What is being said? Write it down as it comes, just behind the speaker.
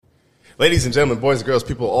Ladies and gentlemen, boys and girls,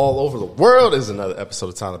 people all over the world, is another episode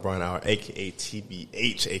of Tyler Brian Hour, a.k.a.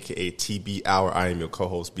 TBH, a.k.a. TB Hour. I am your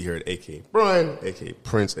co-host, Be Heard, a.k.a. Brian, a.k.a.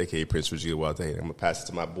 Prince, a.k.a. Prince Regina Walter. I'm going to pass it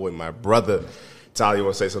to my boy, my brother. Tyler, you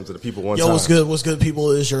want to say something to the people one time? Yo, what's good? What's good,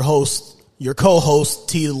 people? Is your host, your co-host,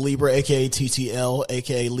 T Libra, a.k.a. TTL,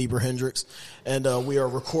 a.k.a. Libra Hendricks. And we are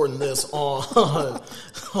recording this on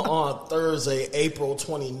Thursday, April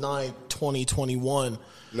 29th, 2021.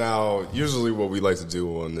 Now, usually what we like to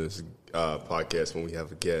do on this podcast when we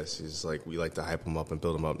have a guest is like we like to hype them up and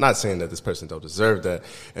build them up. Not saying that this person don't deserve that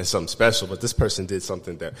and something special, but this person did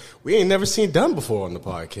something that we ain't never seen done before on the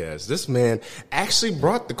podcast. This man actually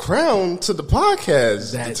brought the crown to the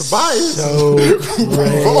podcast. That's Tobias. So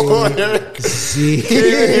crazy. Came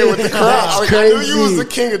in here with the crown. That's I knew crazy. you was the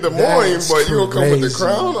king of Des Moines, but you gonna come with the crazy.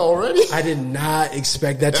 crown already? I did not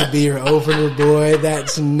expect that to be your opener, boy.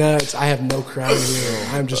 That's nuts. I have no crown here.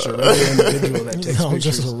 I'm just a regular individual that takes I'm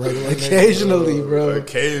pictures. just a regular Occasionally, bro.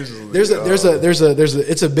 Occasionally. There's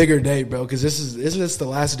it's a bigger day, bro, because isn't this the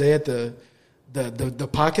last day at the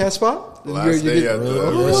podcast spot? Last day at Really?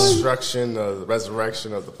 the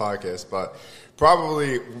resurrection of the podcast spot.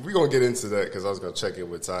 Probably, we're going to get into that because I was going to check in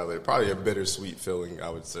with Tyler. Probably a bittersweet feeling, I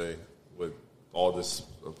would say, with all this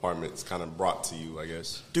apartments kind of brought to you, I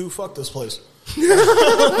guess. Dude, fuck this place.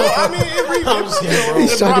 I mean, I'm just kidding, bro.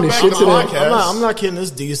 He's talking his shit today. I'm not kidding. It's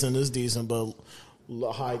decent, but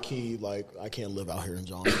high key, like, I can't live out here in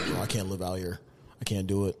Johnson, bro. I can't live out here. I can't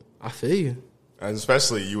do it. I feel you. And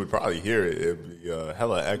especially, you would probably hear it. It would be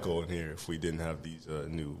hella echo in here if we didn't have these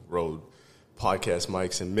new Rode podcast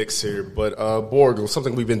mics and mix here. But, Borg,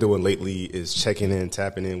 something we've been doing lately is checking in,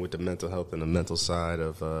 tapping in with the mental health and the mental side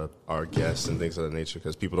of our guests and things of that nature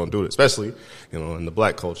because people don't do it, especially, in the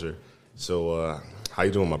black culture. So, how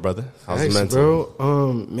you doing, my brother? How's the mental?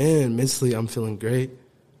 Bro, man, mentally I'm feeling great.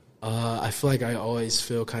 I feel like I always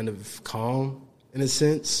feel kind of calm in a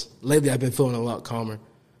sense. Lately, I've been feeling a lot calmer.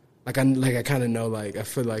 I kind of know, like, I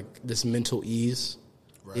feel like this mental ease.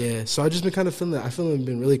 Right. Yeah, so I just been kind of feeling that. I feel I've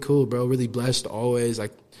been really cool, bro. Really blessed always.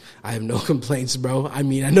 Like, I have no complaints, bro. I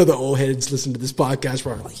mean, I know the old heads listen to this podcast,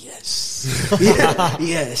 bro. I'm like, yes. Yeah,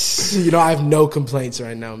 yes. I have no complaints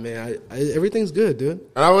right now, man. Everything's good, dude.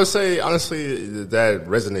 And I would say, honestly, that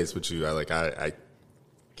resonates with you. I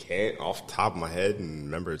can't off the top of my head and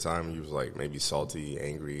remember a time when you was like maybe salty,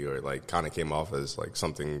 angry, or like kind of came off as like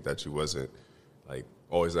something that you wasn't like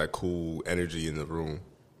always that cool energy in the room.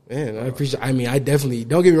 Man, I appreciate. I mean, I definitely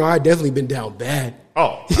don't get me wrong. I definitely been down bad.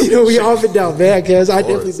 Oh, we all been down bad, cuz I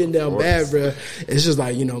definitely been down bad, bro. It's just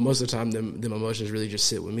like most of the time, them emotions really just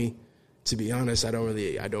sit with me. To be honest, I don't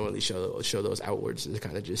really show those outwards. They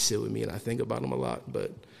kind of just sit with me, and I think about them a lot.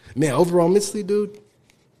 But man, overall, mentally, dude.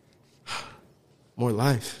 More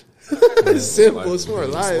life. Simple. It's more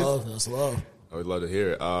life. That's love. I would love to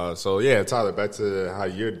hear it. So, yeah, Tyler, back to how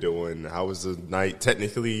you're doing. How was the night,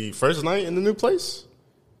 technically, first night in the new place?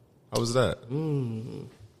 How was that?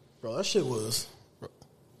 Bro, that shit was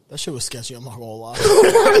sketchy. I'm not going to lie.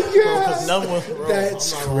 Oh,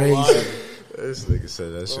 that's crazy. This nigga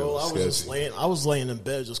said that shit was sketchy. I was laying in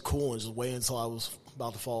bed just cool and just waiting until I was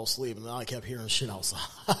about to fall asleep. And then I kept hearing shit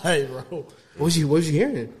outside, bro. What was you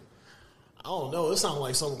hearing? I don't know. It sounded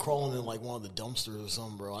like something crawling in like one of the dumpsters or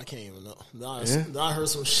something, bro. I can't even know. Then I heard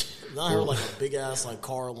some shit. Then I heard like a big ass like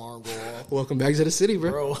car alarm go off. Welcome back to the city,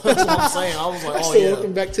 Bro, that's what I'm saying. I was like, oh yeah.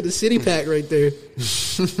 Welcome back to the city pack right there.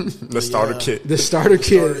 The starter kit. The starter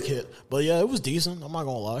kit. But yeah, it was decent. I'm not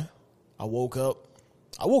gonna lie. I woke up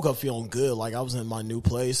feeling good. Like I was in my new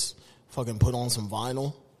place. Fucking put on some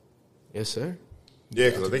vinyl. Yes, sir. Yeah,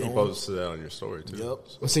 because I think you posted that on your story too. Yep.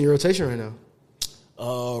 What's in your rotation right now?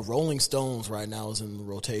 Rolling Stones right now is in the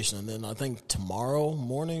rotation, and then I think tomorrow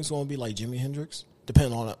morning is going to be like Jimi Hendrix,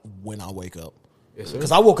 depending on when I wake up. Yes, sir.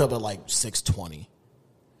 Because I woke up at like 6:20,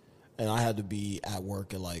 and I had to be at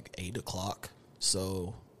work at like 8 o'clock.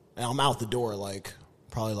 So, and I'm out the door like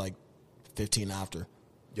probably like 15 after.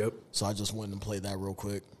 Yep. So I just went and played that real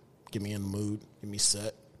quick, get me in the mood, get me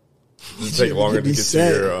set. Does it take longer to get to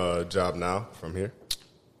your job now from here,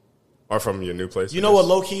 or from your new place? You know what?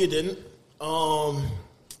 Low key, it didn't.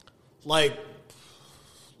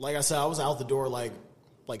 Like I said, I was out the door like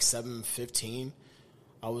 7:15.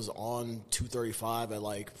 I was on 235 at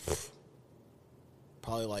like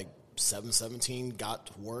probably like 7:17. Got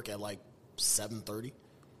to work at like 7:30.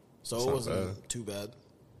 So it wasn't too bad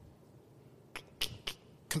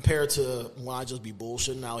compared to when I just be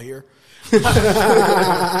bullshitting out here.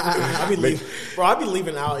 I'd be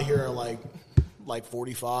leaving out here at like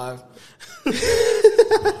 45.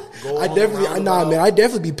 I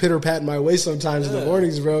definitely be pitter patting my way sometimes in the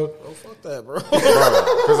mornings, bro. Oh, fuck fuck that, bro.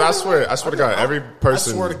 Because I swear to God, every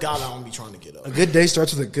person. I swear to God, I don't be trying to get up. A good day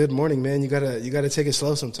starts with a good morning, man. You gotta take it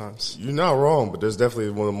slow sometimes. You're not wrong, but there's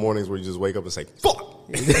definitely one of the mornings where you just wake up and say, fuck.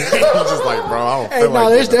 You're just like, bro, I don't Hey, feel no, like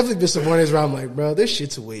there's that. definitely been some mornings where I'm like, bro, this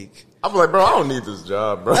shit's weak. I'm like, bro, I don't need this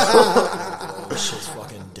job, bro. This shit's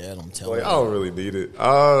fucking dead, I'm telling Like, you. I don't really need it.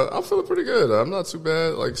 I'm feeling pretty good. I'm not too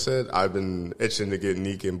bad. Like I said, I've been itching to get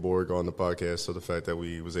Neek and Borg on the podcast. So the fact that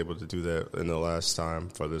we was able to do that in the last time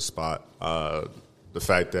for this spot, the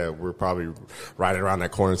fact that we're probably right around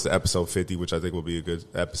that corner to episode 50, which I think will be a good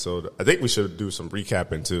episode. I think we should do some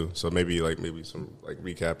recapping too. So maybe some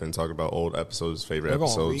recapping, talk about old episodes, favorite We're going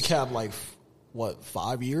episodes. to recap, like, what,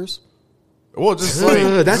 5 years? Well, just like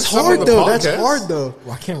That's just some hard of the though. That's podcasts. hard though.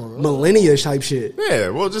 Well, I can't remember. Millennia type shit. Yeah,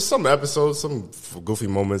 well, just some episodes, some goofy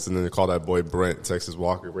moments, and then they call that boy Brent, Texas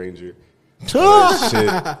Walker Ranger. Shit,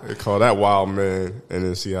 they call that wild man, and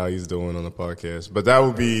then see how he's doing on the podcast. But that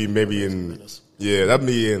would be maybe that'd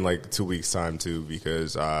be in like 2 weeks' time too,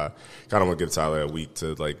 because I kind of want to give Tyler a week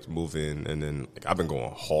to like move in, and then like, I've been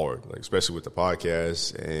going hard, like especially with the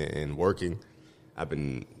podcast and working. I've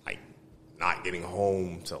been like not getting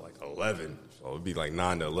home till like 11. So it'd be like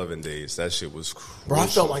 9 to 11 days. That shit was crazy. Bro, I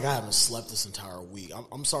felt like I haven't slept this entire week.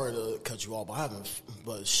 I'm sorry to cut you off, but I haven't.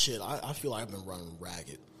 But shit, I feel like I've been running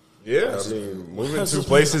ragged. Yeah, I mean, moving That's to just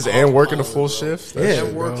places been and working a autopilot, full bro. shift. Yeah,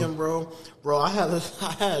 And bro. working, bro. I had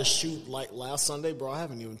a shoot like last Sunday, bro. I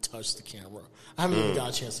haven't even touched the camera. I haven't even got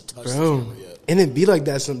a chance to touch the Bro. camera yet. And it be like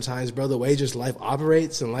that sometimes, bro. The way just life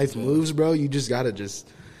operates and life moves, bro. You just gotta just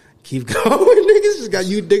keep going.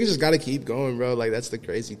 Niggas just gotta keep going, bro. Like that's the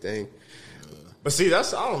crazy thing. But see, I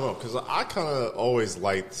don't know, because I kind of always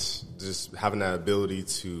liked just having that ability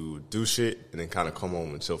to do shit and then kind of come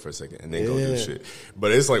home and chill for a second and then go do Yeah. shit.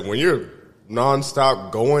 But it's like when you're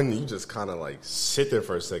nonstop going, you just kind of like sit there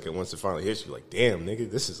for a second. Once it finally hits you, like, damn, nigga,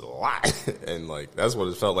 this is a lot. And like that's what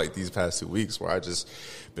it felt like these past 2 weeks, where I just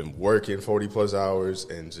been working 40 plus hours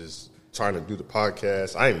and just trying to do the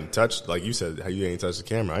podcast. I ain't even touched, like you said, how you ain't touched the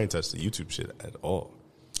camera. I ain't touched the YouTube shit at all.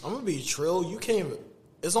 I'm gonna be trill. You can't even.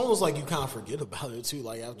 It's almost like you kind of forget about it too.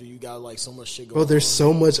 Like after you got like so much shit going. Bro, there's on.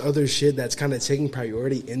 so much other shit that's kind of taking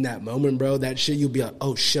priority in that moment, bro. That shit, you'll be like,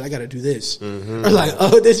 oh shit, I gotta do this. Mm-hmm. Or like,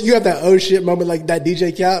 oh, this, you have that oh shit moment like that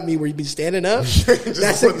DJ Khaled me where you be standing up.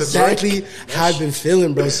 That's put the exactly how I've been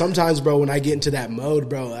feeling, bro. Sometimes, bro, when I get into that mode,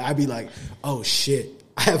 bro, I be like, oh shit.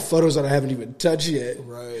 I have photos that I haven't even touched yet.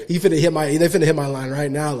 Right. They finna hit my line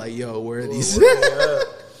right now. Like, yo, where are these?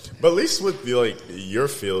 But at least with like your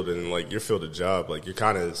field and like your field of job, like you're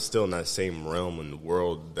kind of still in that same realm in the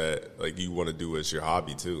world that like you want to do as your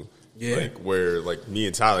hobby too. Yeah. Like where like me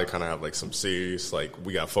and Tyler kind of have like some serious like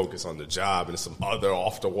we got focus on the job and some other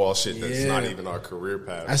off the wall shit that's Yeah. not even our career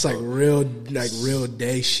path. That's like real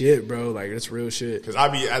day shit, bro. Like that's real shit. Because I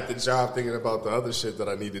be at the job thinking about the other shit that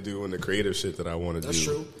I need to do and the creative shit that I want to do. That's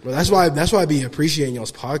true. Bro, that's why I be appreciating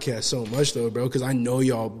y'all's podcast so much though, bro. Because I know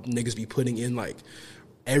y'all niggas be putting in like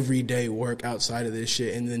everyday work outside of this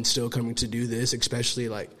shit, and then still coming to do this. Especially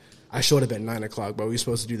like I showed up at 9 o'clock, bro. We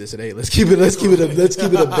supposed to do this at 8. Let's keep it a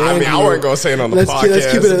band. I mean, I wasn't gonna say it on the podcast.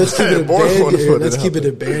 Let's keep it a Borg band wanna here. put it Let's out keep it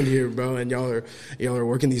there. a band here, bro. And y'all are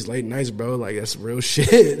working these late nights, bro. Like that's real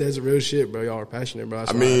shit. That's real shit, bro. Y'all are passionate, bro.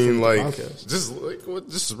 That's I why mean, fuck like, with the podcast.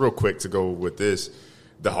 just real quick to go with this.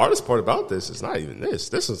 The hardest part about this is not even this.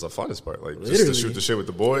 This is the funnest part. Like, just to Literally. shoot the shit with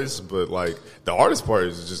the boys. But, like, the hardest part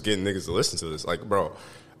is just getting niggas to listen to this. Like, bro,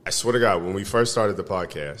 I swear to God, when we first started the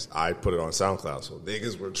podcast, I put it on SoundCloud. So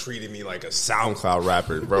niggas were treating me like a SoundCloud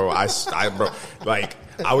rapper, bro. I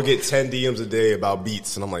would get 10 DMs a day about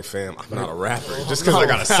beats. And I'm like, fam, I'm not a rapper. Just because I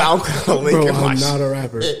got a SoundCloud link Bro, in my I'm shit. not a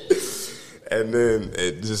rapper. And then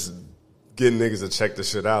it just getting niggas to check the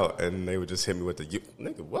shit out, and they would just hit me with the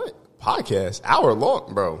nigga what podcast hour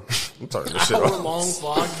long, bro. I'm turning this shit Hour off. long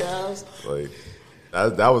podcast. Like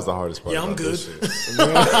that was the hardest part. Yeah, I'm about this good.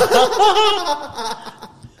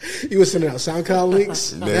 shit. You was sending out SoundCloud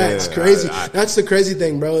links? Man, That's crazy. I- That's the crazy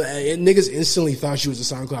thing, bro. Niggas instantly thought you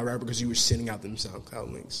was a SoundCloud rapper because you were sending out them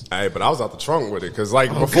SoundCloud links. Hey, but I was out the trunk with it because like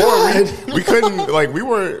before God. we couldn't like we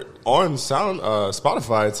weren't on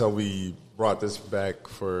Spotify until we brought this back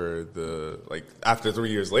for the like after 3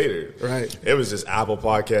 years later. Right. It was just Apple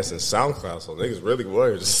Podcasts and SoundCloud, so niggas really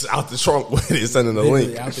were just out the trunk with it, sending the Literally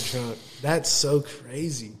link. out the trunk. That's so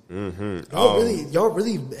crazy. Mm-hmm. Y'all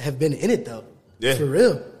really have been in it though. Yeah. For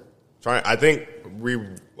real. I think there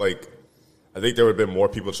would have been more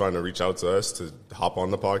people trying to reach out to us to hop on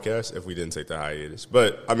the podcast if we didn't take the hiatus.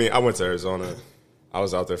 But I mean, I went to Arizona. I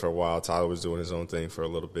was out there for a while. Tyler was doing his own thing for a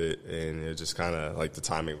little bit, and it just kind of like the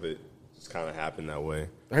timing of it Just kind of happened that way.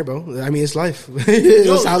 All right, bro. I mean, it's life.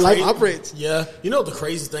 That's how life operates. Yeah. You know what the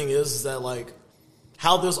crazy thing is that, like,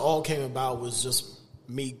 how this all came about was just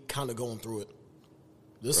me kind of going through it.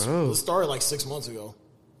 This started like 6 months ago,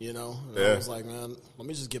 you know? And I was like, man, let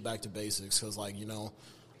me just get back to basics because, like, you know,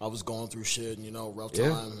 I was going through shit and, you know, rough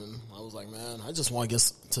time. And I was like, man, I just want to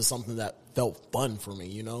get to something that felt fun for me,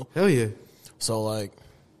 you know? Hell yeah. So, like,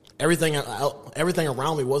 everything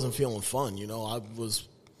around me wasn't feeling fun, you know? I was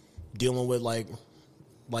dealing with, like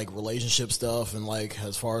relationship stuff and, like,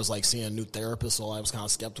 as far as, like, seeing a new therapist, so I was kind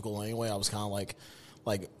of skeptical anyway. I was kind of,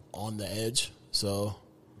 like on the edge. So,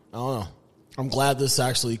 I don't know. I'm glad this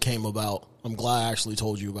actually came about. I'm glad I actually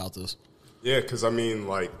told you about this. Yeah, because, I mean,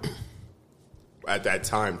 like, at that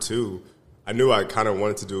time, too, I knew I kind of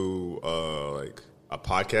wanted to do, like, a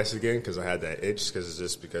podcast again because I had that itch because it's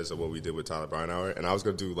just because of what we did with Tyler Breinauer. And I was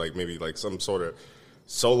going to do, like, maybe, like, some sort of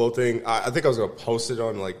solo thing. I think I was going to post it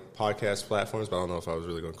on, like, podcast platforms, but I don't know if I was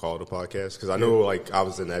really going to call it a podcast because I know, like, I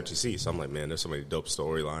was in the FGC. So I'm like, man, there's so many dope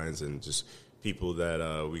storylines and just people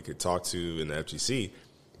that we could talk to in the FGC.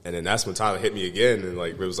 And then that's when Tyler hit me again, and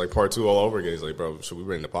like it was like part 2 all over again. He's like, "Bro, should we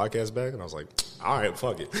bring the podcast back?" And I was like, "All right,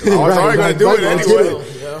 fuck it." I was already going to do it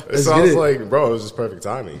anyway. So I was like, "Bro, it was just perfect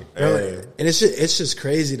timing." And it's just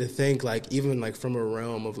crazy to think, like, even like from a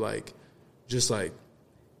realm of like, just like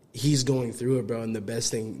he's going through it, bro. And the best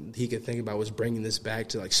thing he could think about was bringing this back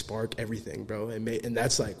to like spark everything, bro. And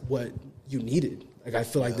that's like what you needed. Like I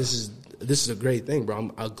feel like this is a great thing,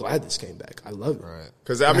 bro. I'm glad this came back. I love it. Right.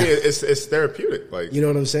 Because, I mean, it's therapeutic. Like, you know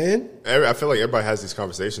what I'm saying? I feel like everybody has these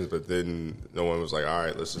conversations, but then no one was like, all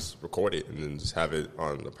right, let's just record it and then just have it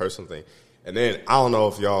on the personal thing. And then I don't know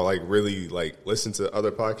if y'all, like, really, like, listen to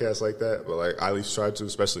other podcasts like that, but, like, I at least try to,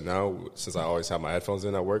 especially now since I always have my headphones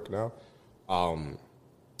in at work now.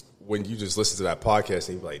 When you just listen to that podcast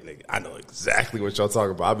and you be like, nigga, I know exactly what y'all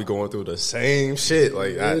talking about. I'll be going through the same shit.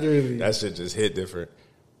 Like, that shit just hit different.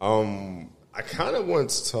 I kind of want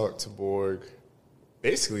to talk to Borg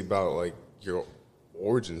basically about, like, your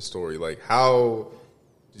origin story. Like, how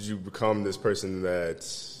did you become this person that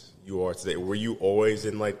you are today? Were you always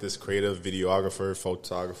in, like, this creative videographer,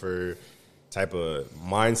 photographer type of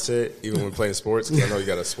mindset, even when playing sports? Because I know you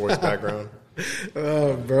got a sports background.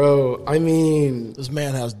 Bro, I mean, this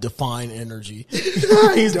man has divine energy. He's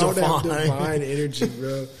have divine energy,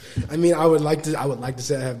 bro. I mean, I would like to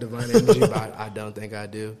say I have divine energy, but I don't think I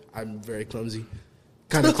do. I'm very clumsy,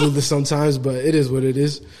 kind of clueless sometimes, but it is what it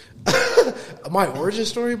is. My origin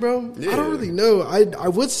story, bro. Yeah. I don't really know. I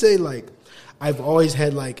would say like I've always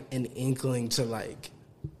had like an inkling to like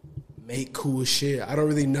make cool shit. I don't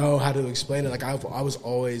really know how to explain it. Like I was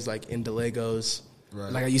always like into Legos.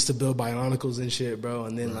 Right. Like I used to build Bionicles and shit, bro,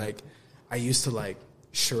 and then like I used to like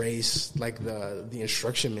trace like the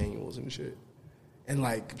instruction manuals and shit, and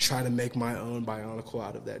like try to make my own Bionicle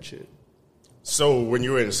out of that shit. So when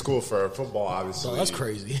you were in school for football, obviously, that's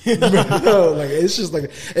crazy. Bro, like it's just like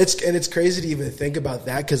it's crazy to even think about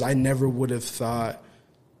that because I never would have thought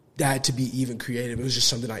that to be even creative. It was just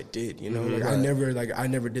something I did, you know. Like I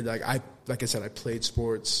never did like I said I played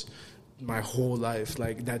sports my whole life.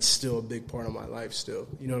 Like that's still a big part of my life still,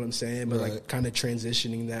 you know what I'm saying? But like kind of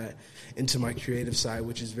transitioning that into my creative side,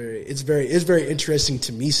 which is very interesting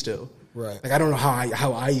to me still. Right. Like I don't know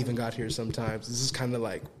how I even got here sometimes. This is kind of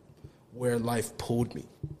like where life pulled me.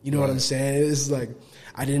 You know what I'm saying? It's like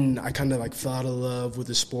I kind of like fell out of love with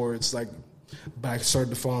the sports, like, but I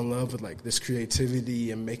started to fall in love with like this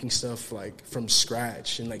creativity and making stuff like from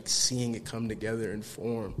scratch and like seeing it come together and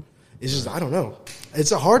form. It's just, I don't know.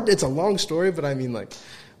 It's a long story, but I mean, like,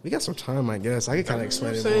 we got some time, I guess. I could kind of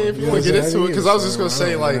explain it more. If you want to get into it, because I was just going to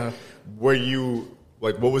say, like, were you,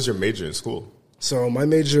 like, what was your major in school? So my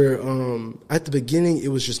major, at the beginning, it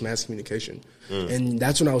was just mass communication. And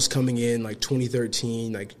that's when I was coming in, like,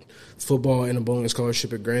 2013, like, football and a bowling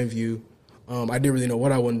scholarship at Grandview. I didn't really know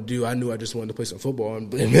what I wanted to do. I knew I just wanted to play some football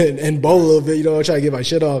and bowl a little bit, you know, try to get my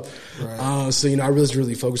shit off. Right. So, you know, I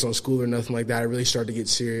really focused on school or nothing like that. I really started to get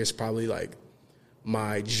serious probably like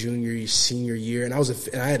my senior year. And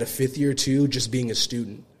I had a fifth year too, just being a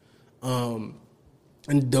student. And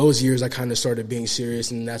those years I kind of started being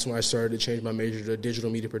serious, and that's when I started to change my major to digital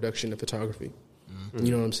media production and photography. Mm-hmm.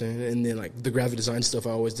 You know what I'm saying? And then like the graphic design stuff I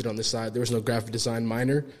always did on the side. There was no graphic design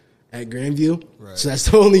minor at Grandview, so that's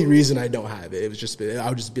the only reason I don't have it. It was just I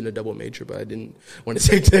was just being a double major, but I didn't want to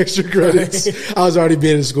take the extra credits. I was already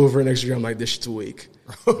being in school for an extra year. I'm like, this shit's weak.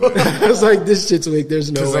 I was like, this shit's weak. There's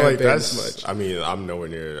no way I'm paying this much. I mean, I'm nowhere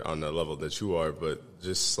near on the level that you are, but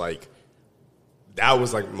just like that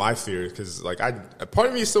was like my fear because like a part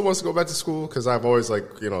of me still wants to go back to school because I've always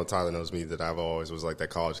like Tyler knows me that I've always was like that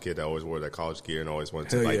college kid that always wore that college gear and always wanted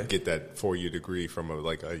to like get that 4-year degree from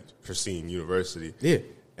a pristine university. Yeah.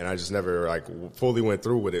 And I just never like fully went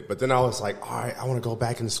through with it. But then I was like, all right, I want to go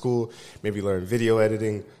back into school, maybe learn video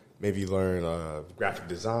editing, maybe learn graphic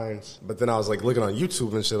designs. But then I was like looking on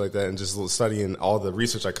YouTube and shit like that and just studying all the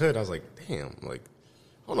research I could. I was like, damn, like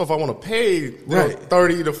I don't know if I want to pay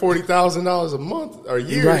 $30,000 to $40,000 a month or a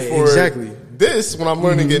year for this when I'm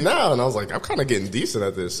learning it now. And I was like, I'm kind of getting decent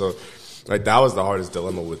at this. So like that was the hardest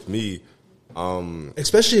dilemma with me.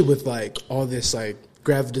 Especially with like all this like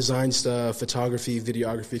graphic design stuff, photography,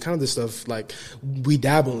 videography, kind of this stuff like we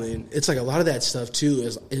dabble in. It's like a lot of that stuff too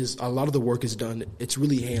is a lot of the work is done. It's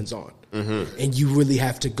really hands on, and you really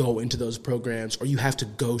have to go into those programs, or you have to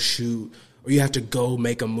go shoot, or you have to go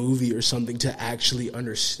make a movie or something to actually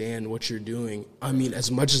understand what you're doing. I mean, as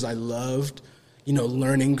much as I loved,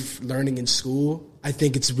 learning in school, I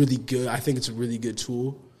think it's really good. I think it's a really good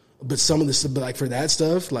tool. But some of the stuff, like for that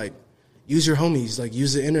stuff, like. Use your homies, like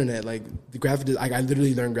use the internet, like the I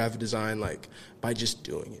literally learned graphic design like by just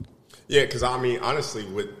doing it. Yeah, because I mean, honestly,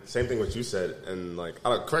 with same thing what you said, and like,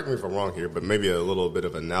 correct me if I'm wrong here, but maybe a little bit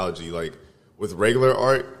of analogy, like with regular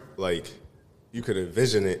art, like you could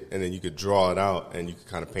envision it and then you could draw it out and you could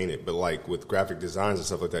kind of paint it. But like with graphic designs and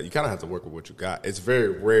stuff like that, you kind of have to work with what you got. It's very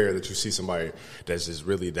rare that you see somebody that's just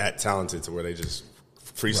really that talented to where they just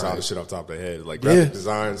freestyle the shit off the top of their head. Like graphic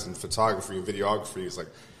designs and photography and videography is like.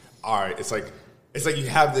 All right, it's like you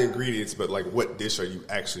have the ingredients, but like, what dish are you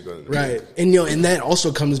actually going to make? Right, and and that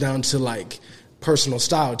also comes down to like personal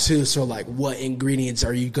style too. So like, what ingredients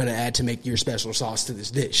are you going to add to make your special sauce to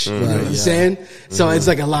this dish? You know what I'm saying? So it's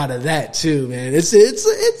like a lot of that too, man. It's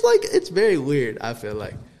like it's very weird. I feel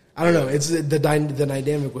like. I don't know. It's the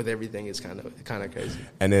dynamic with everything is kind of crazy.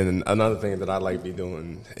 And then another thing that I like be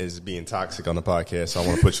doing is being toxic on the podcast. So I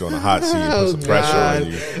want to put you on the hot seat, put some pressure on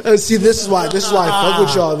you. See, this is why I fuck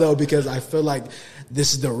with y'all though, because I feel like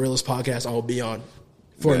this is the realest podcast I'll be on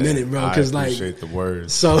for a minute, bro. Because I appreciate the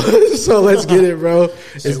words. So let's get it, bro.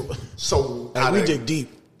 So we dig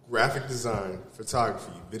deep. Graphic design,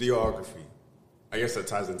 photography, videography. I guess that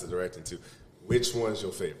ties into directing too. Which one's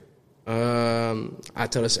your favorite? I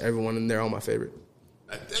tell this to everyone, and they're all my favorite.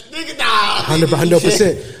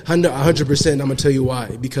 100%. 100%. I'm gonna tell you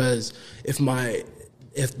why. Because if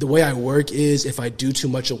the way I work is, if I do too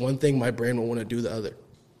much of one thing, my brain will want to do the other.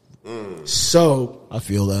 So I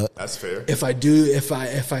feel that. That's fair. If I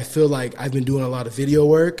feel like I've been doing a lot of video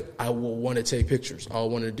work, I will want to take pictures. I'll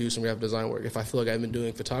want to do some graphic design work. If I feel like I've been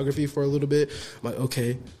doing photography for a little bit, I'm like,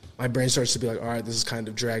 okay. My brain starts to be like, all right, this is kind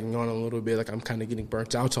of dragging on a little bit. Like, I'm kind of getting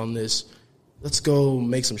burnt out on this. Let's go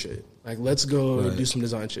make some shit. Like, let's go do some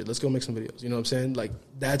design shit. Let's go make some videos. You know what I'm saying? Like,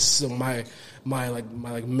 that's my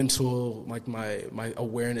mental, like my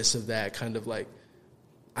awareness of that kind of like,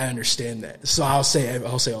 I understand that. So I'll say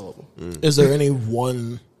all of them. Is there any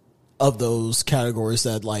one of those categories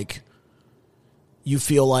that like you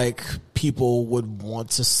feel like people would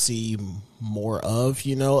want to see more of,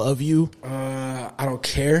 of you? I don't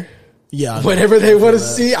care. Yeah. Whatever they want to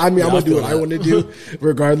see. I mean, I'm going to do what I want to do.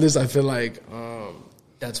 Regardless, I feel like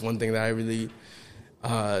that's one thing that I really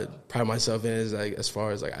pride myself in is like, as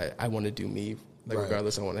far as like, I want to do me. Like,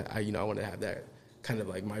 regardless, I want to have that kind of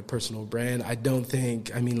like my personal brand. I don't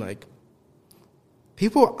think, I mean, like,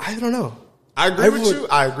 people, I don't know. I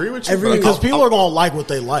agree with you. Because people are going to like what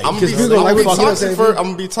they like. I'm going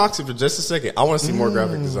to be toxic for just a second. I want to see more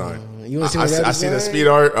graphic design. You want to see more graphic design? I see the speed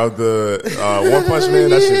art of the One Punch Man.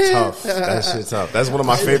 That shit tough. That's one of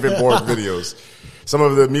my favorite Borg videos. Some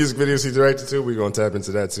of the music videos he directed too, we're going to tap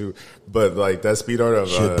into that too. But like that speed art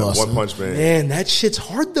of One Punch Man. Man, that shit's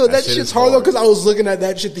hard though. That shit's hard though because I was looking at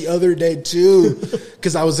that shit the other day too.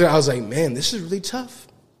 Because I was there, I was like, man, this is really tough.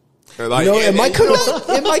 Like, it might come back.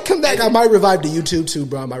 It might come back. I might revive to YouTube too,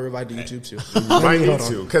 bro. I might revive to YouTube too. Might need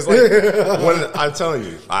to, because like when I'm telling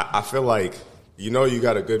you, I feel like you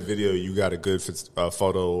got a good video, you got a good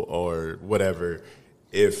photo or whatever.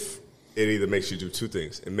 If it either makes you do two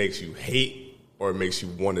things, it makes you hate or it makes you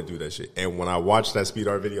want to do that shit. And when I watched that speed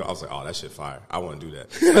art video, I was like, oh, that shit fire. I want to do that.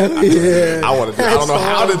 I want to do that. I don't know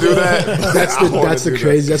how to do that. That's the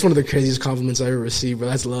crazy. That's one of the craziest compliments I ever received, bro.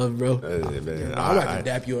 That's love, bro. Man, I'm not gonna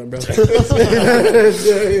dap you in, bro.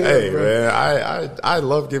 Hey, man, I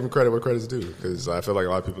love giving credit where credit's due because I feel like a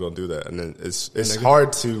lot of people don't do that, and then it's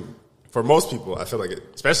hard to. For most people, I feel like it,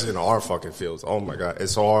 especially in our fucking fields. Oh my god,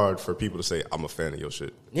 it's so hard for people to say I'm a fan of your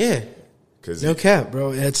shit. Yeah. No cap,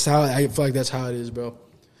 bro. That's how I feel like that's how it is, bro.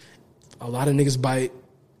 A lot of niggas bite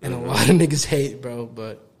and a lot of niggas hate, bro.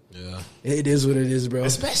 But yeah, it is what it is, bro.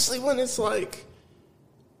 Especially when it's like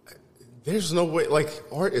there's no way. Like,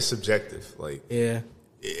 art is subjective. Like, Yeah.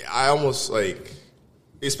 I almost like,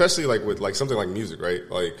 especially like with like something like music, right?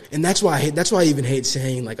 Like, And that's why I even hate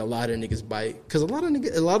saying like a lot of niggas bite, because a lot of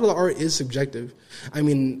the art is subjective. I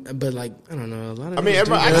mean, but like I don't know, a lot of. I mean, niggas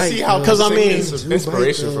do I can bite, see how bro. Because I mean, it's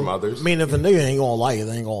inspiration from others. I mean, if a nigga ain't gonna like it,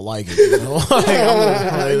 they ain't gonna like it. You know, like,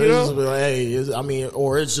 they just be like, hey, I mean,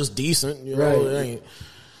 or it's just decent. You know, Right. it ain't.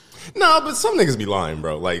 No, but some niggas be lying,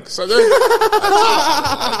 bro. Like, so I'm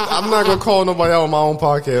not gonna call nobody out on my own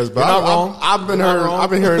podcast, but You're not wrong. I've been You're not hearing, wrong. I've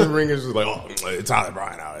been hearing the ringers like, oh, it's Tyler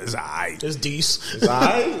Bryant out. It's alright. It's decent. It's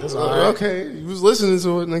alright. It's alright. Okay, you was listening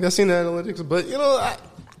to it, and like I seen the analytics, but you know,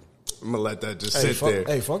 I'm gonna let that just sit there.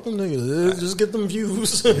 Hey, fuck them niggas. Just get them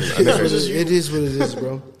views. It is what it is,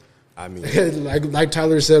 bro. I mean, like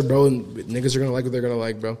Tyler said, bro, and niggas are gonna like what they're gonna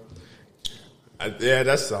like, bro. yeah,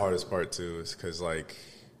 that's the hardest part too, is because like,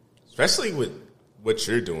 especially with what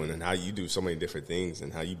you're doing and how you do so many different things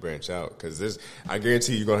and how you branch out. Because I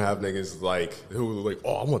guarantee you're gonna have niggas like who are like,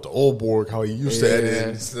 oh, I want the old Borg how he used to edit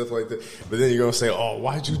and stuff like that. But then you're gonna say, oh,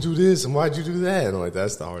 why'd you do this and why'd you do that? And like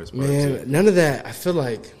that's the hardest part. Man, too. none of that. I feel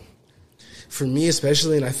like, for me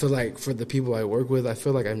especially, and I feel like for the people I work with, I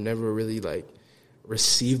feel like I've never really like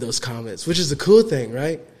received those comments, which is a cool thing,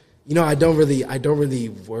 right? You know, I don't really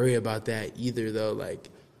worry about that either, though. Like,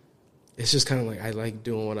 it's just kind of like I like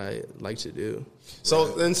doing what I like to do. So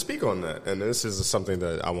then speak on that, and this is something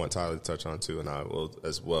that I want Tyler to touch on too, and I will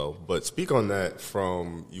as well. But speak on that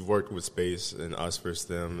from you worked with Space and Us vs.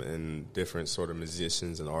 Them and different sort of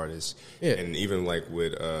musicians and artists, and even like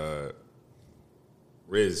with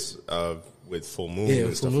Riz with Full Moon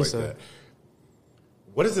and stuff like that.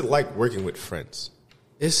 What is it like working with friends?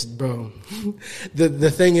 It's bro.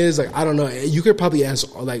 The thing is, like, I don't know. You could probably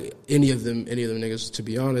ask like any of them niggas, to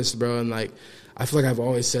be honest, bro. And like, I feel like I've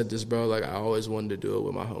always said this, bro. Like, I always wanted to do it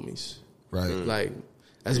with my homies, Right. Like,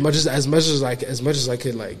 as much as I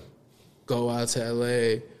could like go out to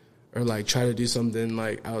LA or like try to do something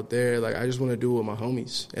like out there. Like, I just want to do it with my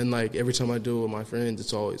homies. And like every time I do it with my friends,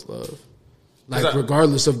 it's always love. Like,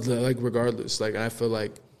 regardless. Like, I feel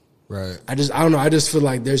like, Right. I don't know. I just feel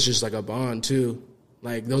like there's just like a bond too.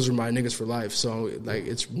 Like, those are my niggas for life. So like,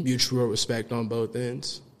 it's mutual respect on both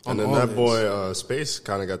ends. And then that boy Space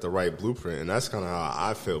kind of got the right blueprint, and that's kind of how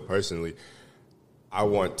I feel personally. I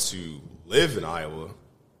want to live in Iowa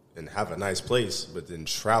and have a nice place, but then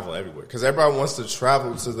travel everywhere, because everybody wants to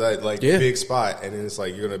travel to that like big spot, and then it's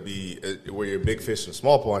like you're gonna be where you're a big fish in a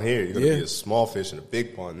small pond here, you're gonna be a small fish in a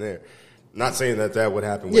big pond there. Not saying that would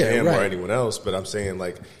happen with him or anyone else, but I'm saying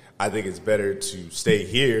like I think it's better to stay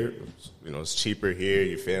here. You know, it's cheaper here.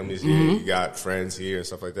 Your family's here. You got friends here and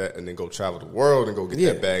stuff like that, and then go travel the world and go get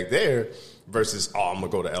that bag there. Versus, I'm gonna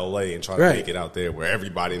go to LA and try to make it out there where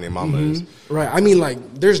everybody and their mama is. Right. I mean,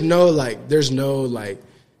 like, there's no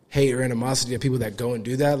hate or animosity of people that go and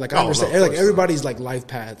do that. Like, I understand. Like, everybody's like life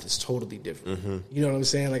path is totally different. You know what I'm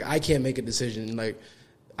saying? Like, I can't make a decision. Like,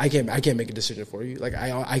 I can't make a decision for you. Like,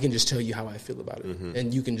 I can just tell you how I feel about it,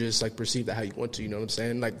 and you can just like perceive that how you want to. You know what I'm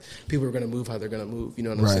saying? Like, people are gonna move how they're gonna move. You know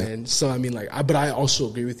what I'm saying? So I mean, like, but I also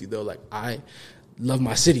agree with you though. Like, I love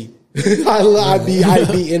my city. I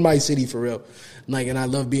be in my city for real. Like, and I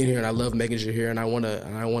love being here, and I love making shit here, and I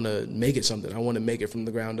wanna make it something. I wanna make it from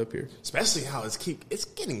the ground up here. Especially how it's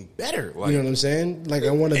getting better. Like, you know what I'm saying? Like,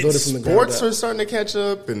 I want to build it from the ground up. Sports are starting to catch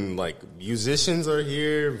up, and like musicians are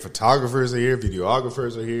here, photographers are here,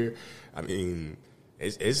 videographers are here. I mean,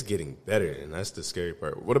 it's getting better, and that's the scary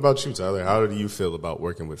part. What about you, Tyler? How do you feel about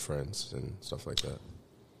working with friends and stuff like that?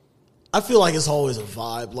 I feel like it's always a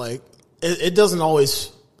vibe. Like, it doesn't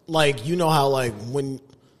always, like, you know how like when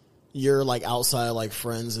you're like outside like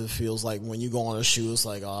friends, it feels like when you go on a shoot, it's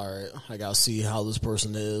like, all right, I gotta see how this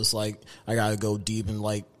person is. Like, I gotta go deep and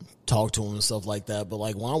like talk to them and stuff like that. But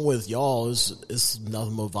like when I'm with y'all, it's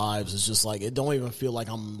nothing but vibes. It's just like, it don't even feel like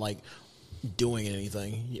I'm like doing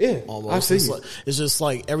anything. Yeah, almost. It's just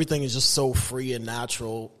like everything is just so free and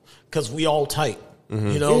natural because we all tight,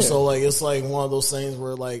 you know. Yeah. So like it's like one of those things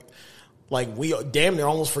where like we damn near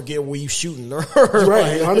almost forget we shooting. Right,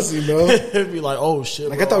 like, honestly, bro. It'd be like, oh shit.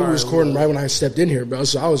 Like, bro, I thought we were recording right when I stepped in here, bro.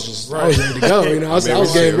 So I was ready to go. You know, I was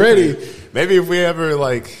getting ready. Maybe if we ever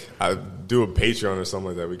like do a Patreon or something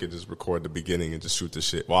like that, we could just record the beginning and just shoot the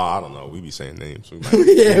shit. Well, I don't know. We be saying names. We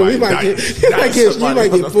might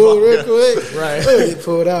get pulled real quick. Right. Get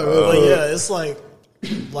pulled out. But yeah, it's like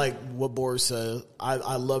what Boris said.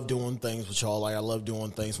 I love doing things with y'all. Like, I love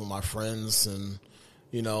doing things with my friends, and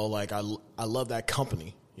you know, like I love that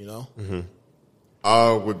company. You know.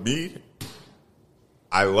 With me,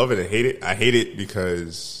 I love it and hate it. I hate it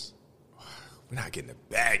because we're not getting the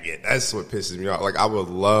bag yet. That's what pisses me off. Like, I would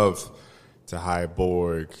love to hire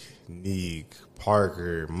Borg, Neek,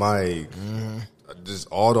 Parker, Mike, just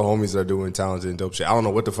all the homies that are doing talented and dope shit. I don't know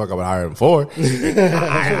what the fuck I would hire them for. I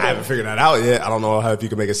haven't figured that out yet. I don't know how if you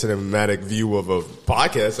can make a cinematic view of a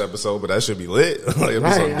podcast episode, but that should be lit. Like,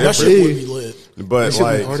 That shit would be lit. But That should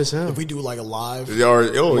like, be hard as hell. If we do like a live, or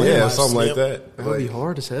yeah, live something like snip. that. That would be Like,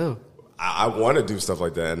 hard as hell. I want to do stuff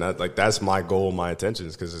like that, and that's my goal, my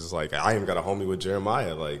intentions, because it's like I even got a homie with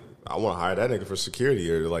Jeremiah. Like I want to hire that nigga for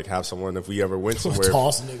security, or like have someone if we ever went somewhere.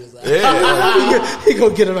 toss niggas out. Yeah, He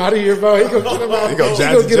gonna get him out of here, bro. He gonna get him out. He gonna He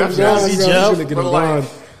gonna get him Jazzy gone, Jeff. bro. He's Jeff. gonna get him But like, gone.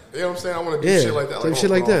 you know what I'm saying? I want to do Yeah, shit like that. type shit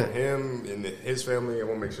like that. Him and his family. I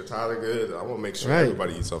want to make sure Tyler good. I want to make sure Right.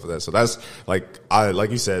 everybody eats off of that. So that's like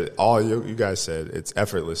you said, all you guys said, it's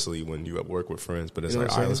effortlessly when you work with friends. But it's You know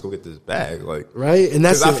like, what all I'm right, let's go get this bag. Like, Right, and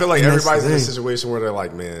that's because I feel like and that's the everybody's in a thing. situation where they're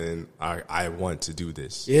like, man, I want to do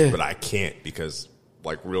this, Yeah. but I can't because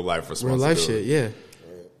like real life Real responsibility. life shit, yeah.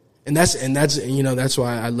 And that's you know that's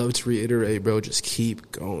why I love to reiterate, bro. Just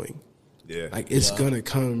keep going. Yeah, Like it's gonna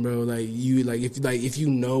come, bro. Like if you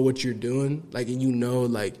know what you're doing, like and you know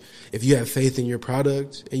like if you have faith in your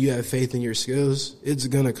product and you have faith in your skills, it's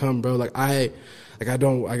gonna come, bro.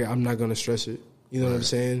 I'm not gonna stress it. You know what I'm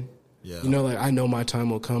saying? Yeah. You know, like I know my time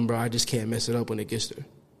will come, bro. I just can't mess it up when it gets there.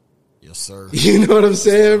 Yes, sir. You know what I'm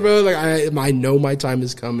saying, bro? Like I know my time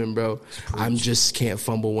is coming, bro. I'm just can't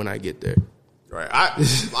fumble when I get there. right. I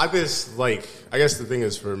just like I guess the thing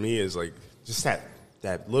is for me is like just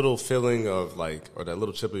that little feeling of like, or that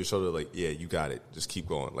little chip on your shoulder, like, yeah, you got it. Just keep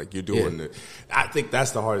going. Like you're doing it. I think that's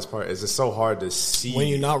the hardest part. Is it's so hard to see When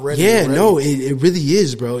you're not ready. Yeah, you're ready. no, it really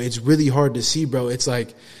is, bro. It's really hard to see, bro. It's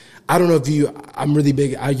like, I don't know if I'm really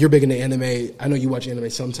big, you're big into anime. I know you watch anime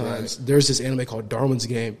sometimes. Right. There's this anime called Darwin's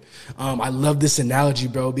Game. I love this analogy,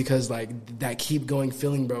 bro, because like that keep going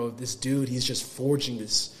feeling, bro. This dude, he's just forging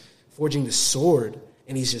this sword.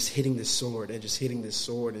 And he's just hitting this sword and just hitting this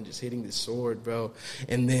sword and just hitting this sword, bro.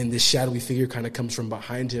 And then this shadowy figure kind of comes from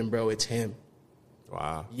behind him, bro. It's him.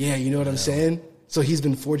 Wow. Yeah, you know what I'm saying? So he's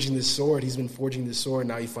been forging this sword.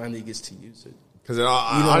 Now he finally gets to use it. Because know what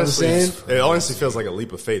I'm saying? it honestly feels like a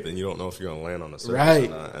leap of faith, and you don't know if you're going to land on the surface Right.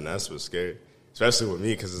 or not, and that's what's scary. Especially with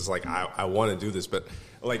me, because it's like I want to do this, but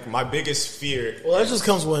like my biggest fear. Well, that just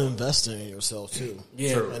comes with investing in yourself too.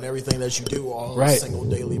 Yeah. True. And everything that you do on a Right. single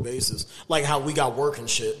daily basis. Like how we got work and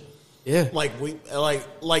shit. Yeah. Like we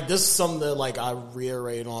like this is something that like I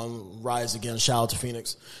reiterate on Rise Again. Shout out to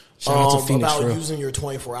Phoenix. Shout out to Phoenix, about bro. using your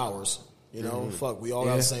 24 hours. You know, fuck, we all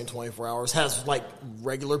got Yeah. the same 24 hours. Has like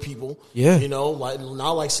regular people. Yeah. You know, like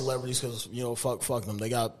not like celebrities because you know, fuck them. They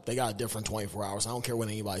got a different 24 hours. I don't care what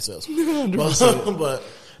anybody says. but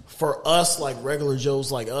for us, like regular Joes,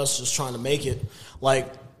 like us, just trying to make it, like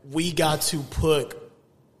we got to put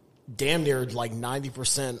damn near like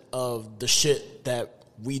 90% of the shit that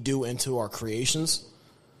we do into our creations.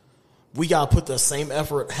 We gotta put the same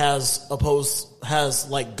effort has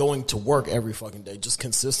like going to work every fucking day, just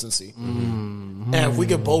consistency. And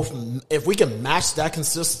if we can match that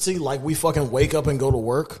consistency, like we fucking wake up and go to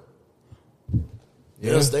work,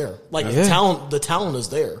 it's there. Like Yeah. the talent is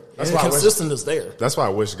there. That's The why I wish- consistent is there. That's why I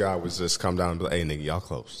wish God was just come down and be like, hey, nigga, y'all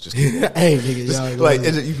close. Just keep going. Hey, nigga, y'all Like,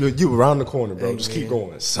 going. you around the corner, bro. Hey, just keep man.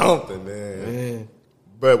 going. Something, man. Man.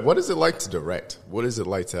 But what is it like to direct? What is it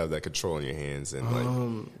like to have that control in your hands? And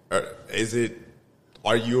like,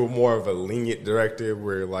 are you more of a lenient director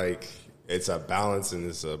where like it's a balance and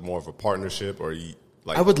it's more of a partnership, or you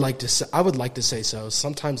like? I would like to say so.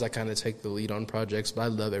 Sometimes I kind of take the lead on projects, but I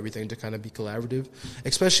love everything to kind of be collaborative,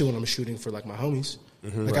 especially when I'm shooting for like my homies.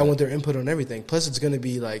 Like I want their input on everything. Plus, it's going to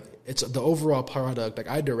be like it's the overall product. Like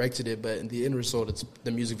I directed it, but in the end result, it's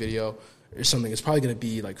the music video or something. It's probably going to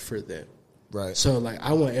be like for them. Right. So like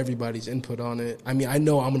I want everybody's input on it. I mean, I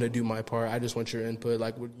know I'm gonna do my part. I just want your input.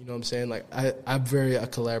 Like, you know what I'm saying? Like I'm very a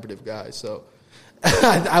collaborative guy. So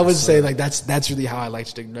I would say like that's really how I like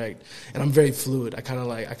to direct. And I'm very fluid. I kind of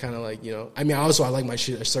like you know. I mean, I like my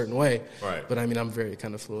shit a certain way. Right. But I mean, I'm very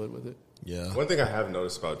kind of fluid with it. Yeah. One thing I have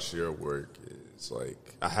noticed about your work is like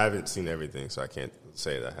I haven't seen everything, so I can't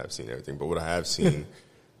say that I have seen everything. But what I have seen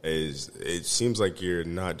is it seems like you're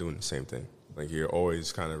not doing the same thing. Like you're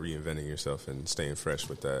always kind of reinventing yourself and staying fresh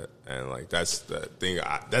with that, and like that's the thing.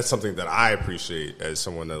 That's something that I appreciate as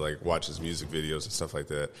someone that like watches music videos and stuff like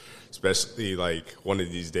that. Especially like one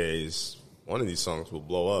of these days, one of these songs will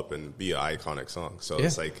blow up and be an iconic song. So Yeah.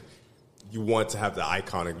 it's like you want to have the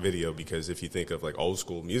iconic video because if you think of like old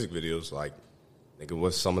school music videos, like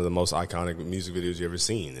what's some of the most iconic music videos you ever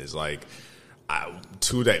seen? Is like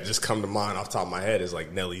two that just come to mind off the top of my head is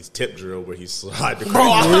like Nelly's tip drill where he slide the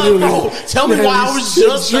Bro, tell me why I was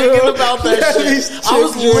just thinking about that shit. I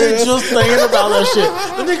was legit just thinking about that shit.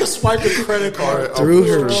 The nigga swiped a credit card through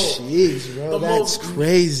her cheeks, bro. That's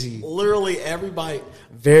crazy. Literally everybody.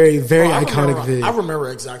 Very, very iconic vid. I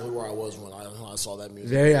remember exactly where I was when I saw that music.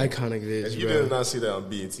 Very iconic vid. If you did not see that on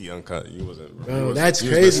BET Uncut, you wasn't. Bro, that's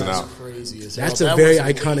crazy. That's crazy as hell. That's a very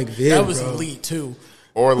iconic vid. That was bro. elite too.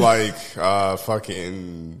 Or like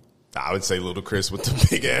fucking, I would say Ludacris with the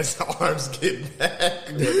big ass arms getting back.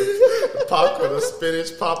 The popcorn, the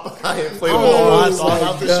spinach, Popeye, and play. I don't know why I thought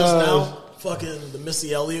about this just now. Fucking the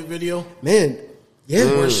Missy Elliott video. Man, yeah.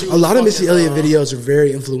 A lot of Missy Elliott videos are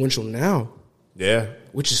very influential now. Yeah.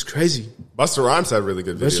 Which is crazy. Busta Rhymes had really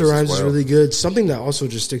good videos. Busta Rhymes as well. is really good. Something that also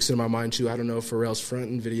just sticks in my mind too. I don't know, Pharrell's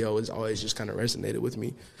Frontin' video has always just kind of resonated with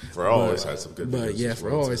me. Pharrell always had some good videos. But yeah,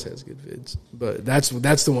 Pharrell always has good vids. But that's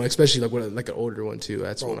the one, especially like an older one too.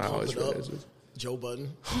 That's one I always realize with. Joe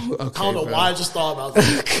Budden. Okay, I don't know bro. why I just thought about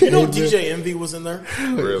that. You know DJ Envy was in there?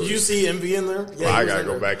 Really? Did you see Envy in there? Yeah, Well, I he was gotta in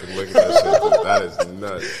go there. back and look at that shit. That is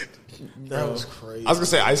nuts. That was crazy. I was gonna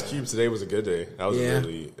say Ice Cube Today Was a Good Day. That was Yeah. a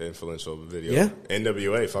really influential video. Yeah.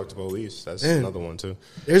 NWA, Fuck the Police. That's Man. another one too.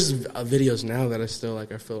 There's videos now that I still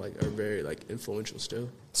like. I feel like are very like influential still.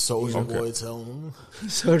 Soldier Boy tell him.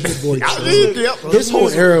 Soldier Boy. Yep. This whole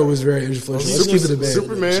era was very influential. Let's keep it a band.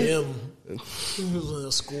 Superman. Gym. He was in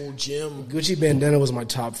a school gym. Gucci Bandana was my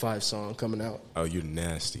top 5 song coming out. Oh, you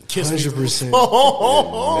nasty. Kiss me. 100%.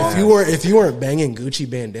 If you weren't banging Gucci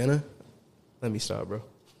Bandana, let me stop, bro.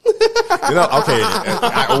 You know, okay,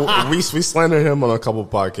 we slandered him on a couple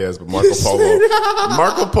podcasts, but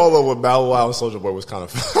Marco Polo with Bow Wow and Soulja Boy was kind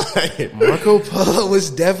of fire. Marco Polo was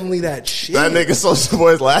definitely that shit. That nigga Soulja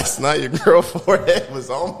Boy last night, your girl forehead was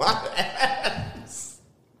on my ass.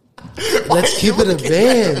 Let's keep it a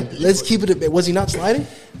band. Let's keep it a band. Was he not sliding?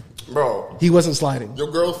 Bro, He wasn't sliding. your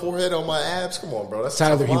girl forehead on my abs? Come on, bro. That's a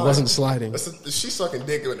Tyler, tough he line. wasn't sliding. She's sucking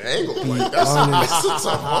dick at an angle. Like, that's a tough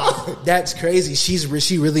line. That's crazy.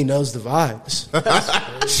 She really knows the vibes.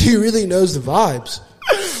 She really knows the vibes.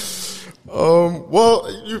 Well,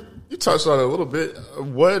 you touched on it a little bit.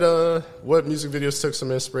 What music videos took some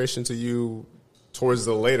inspiration to you towards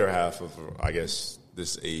the later half of, I guess,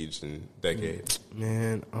 this age and decade?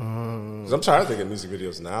 Man, 'Cause I'm trying to think of music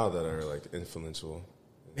videos now that are like influential.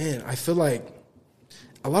 man, I feel like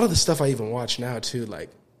a lot of the stuff I even watch now too, like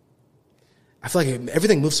I feel like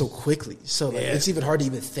everything moves so quickly. So like it's even hard to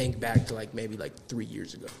even think back to like maybe like 3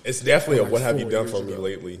 years ago. It's definitely a Like what have you 4 done years for me ago.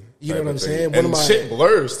 lately? You know type what I'm of thing. saying? And shit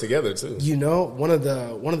blurs together too. You know, one of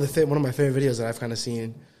my favorite videos that I've kind of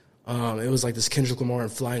seen, it was like this Kendrick Lamar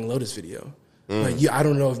and Flying Lotus video. Like I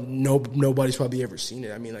don't know if nobody's probably ever seen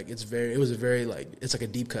it. I mean, like it's like a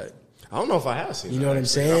deep cut. I don't know if I have seen. You that, know what I'm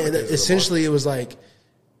actually. saying? I'm a Essentially, it was like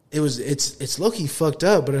it's low key fucked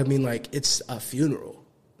up, but I mean, like it's a funeral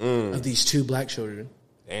of these 2 black children.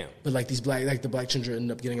 Damn. But like the black children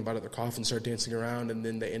end up getting up out of their coffin, start dancing around, and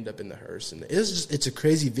then they end up in the hearse. And it's a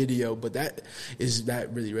crazy video, but that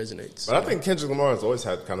really resonates. But I think Kendrick Lamar has always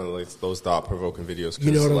had kind of like those thought-provoking videos. 'Cause,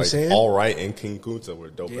 You know what I'm like, saying? All Right and King Kunta were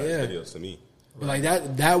dope ass Yeah. videos to me. But like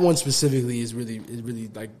that one specifically is really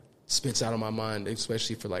like spits out of my mind,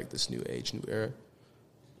 especially for like this new age, new era.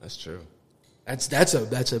 That's true.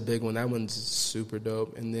 That's a big one. That one's super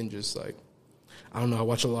dope. And then just like I don't know, I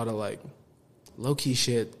watch a lot of like low key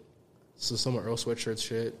shit. So some of Earl Sweatshirt's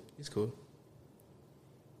shit. He's cool.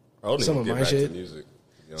 I don't Some even of get my back shit. to music.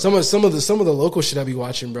 You know? Some of the local shit I be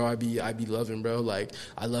watching, bro. I be loving, bro. Like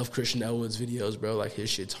I love Christian Elwood's videos, bro. Like his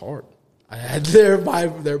shit's hard. They're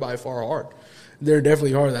by far hard. They're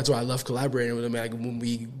definitely hard. That's why I love collaborating with them. Like when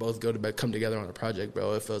we both come together on a project,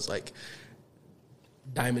 bro, it feels like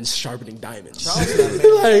diamonds sharpening diamonds.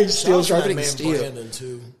 Like steel sharpening steel. Brandon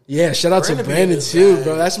too. Yeah, shout out to Brandon Brandon is too, bad,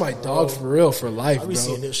 bro. That's my dog for real, for life, I be bro.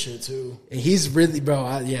 seeing this shit too. And he's really, bro.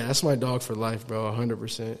 That's my dog for life, bro.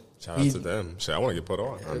 100%. Shout out to them. Shit, I want to get put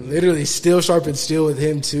on. Literally, still sharpen steel with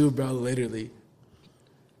him too, bro. Literally,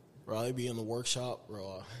 Bro, I be in the workshop,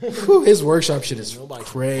 bro. Whew, his workshop shit is Nobody can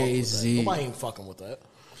fuck with that. crazy. Nobody ain't fucking with that.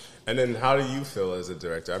 And then how do you feel as a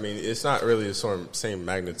director? I mean, it's not really the same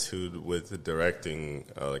magnitude with the directing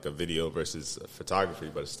like a video versus photography,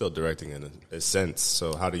 but it's still directing in a sense.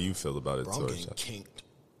 So how do you feel about it? Bro, I'm getting kinked.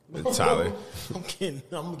 Tyler.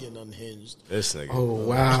 I'm getting unhinged. This nigga. Oh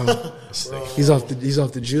wow, This nigga. he's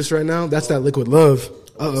off the juice right now. That's that liquid love.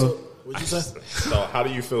 Uh-oh. What'd you say? So how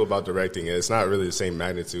do you feel about directing? It's not really the same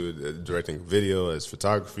magnitude directing video as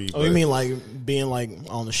photography. Oh, you but- mean like being like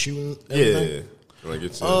on the shooting? Yeah, Everything? like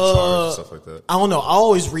it's in charge and stuff like that. I don't know. I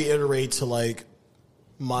always reiterate to like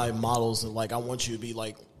my models that like I want you to be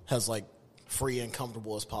like has like free and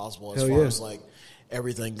comfortable as possible as Hell far yeah. as like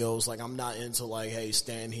everything goes. Like I'm not into like, hey,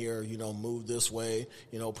 stand here, move this way,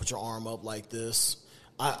 put your arm up like this.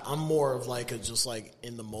 I'm more of like a just like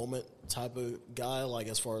in the moment type of guy, like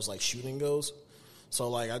as far as like shooting goes. So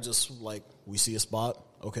like I just like we see a spot,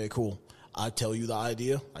 okay, cool. I tell you the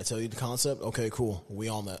idea, I tell you the concept, okay, cool. We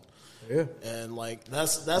on that. Yeah. And like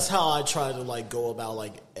that's how I try to like go about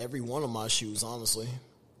like every one of my shoots, honestly.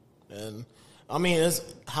 And I mean, it's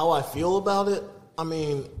how I feel about it. I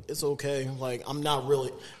mean, it's okay. Like I'm not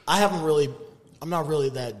really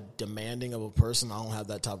that demanding of a person. I don't have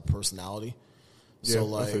that type of personality. Yeah, So I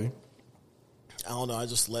like feel you. I don't know, I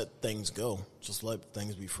just let things go. Just let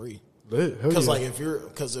things be free. Lit. Hell Because yeah. like if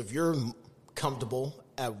you're comfortable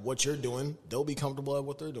at what you're doing, they'll be comfortable at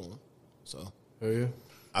what they're doing. So Hell yeah.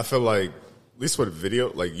 I feel like, at least with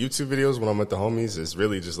video, like YouTube videos when I'm with the homies, it's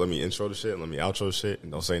really just let me intro the shit and let me outro the shit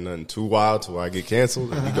and don't say nothing too wild to where I get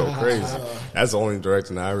canceled and we go crazy. That's the only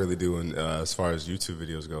direction I really do as far as YouTube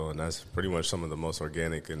videos go, and that's pretty much some of the most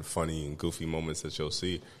organic and funny and goofy moments that you'll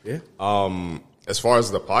see. Yeah. As far as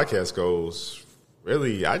the podcast goes,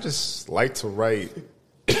 really, I just like to write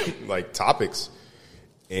like topics,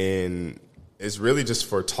 and it's really just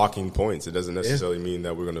for talking points. It doesn't necessarily mean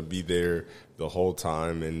that we're going to be there the whole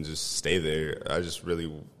time and just stay there. I just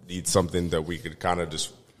really need something that we could kind of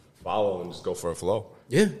just follow and just go for a flow.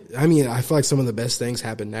 Yeah. I mean, I feel like some of the best things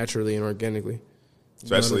happen naturally and organically.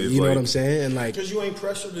 Especially you know what I'm saying? And like, because you ain't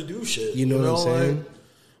pressured to do shit. You know what I'm saying?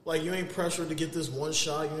 Like you ain't pressured to get this one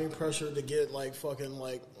shot. You ain't pressured to get like fucking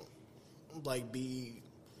like be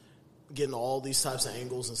getting all these types of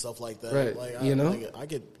angles and stuff like that. Right.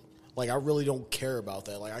 Like I really don't care about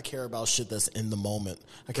that. Like I care about shit that's in the moment.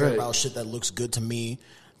 I care Right. about shit that looks good to me.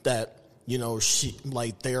 That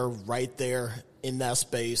they're right there in that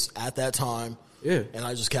space at that time. Yeah. And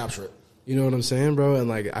I just capture it. you know what I'm saying, bro? And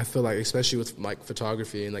like, I feel like, especially with like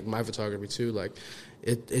photography and like my photography too, like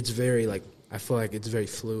it's very like, I feel like it's very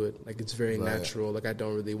fluid. Like it's very natural. Like I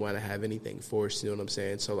don't really want to have anything forced. You know what I'm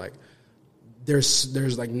saying? So like,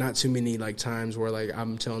 there's like not too many like times where like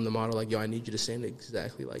I'm telling the model like, yo, I need you to stand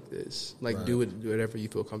exactly like this. Like do whatever you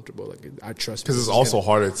feel comfortable. Like I trust. Because it's also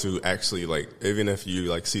harder to actually like, even if you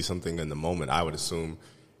like see something in the moment, I would assume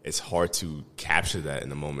it's hard to capture that in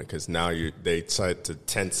the moment because now they try to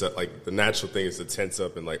tense up. Like the natural thing is to tense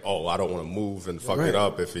up and like, oh, I don't want to move and fuck it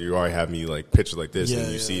up if you already have me like picture like this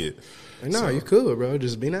and you see it. Like, no, you're cool, bro.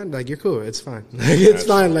 Just be not like you're cool. It's fine. Like it's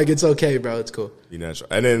fine. Like it's okay, bro. It's cool. Be natural.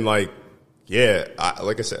 And then like, yeah,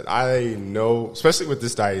 like I said, I know, especially with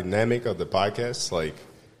this dynamic of the podcast, like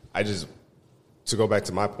to go back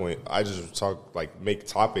to my point, I just talk, like make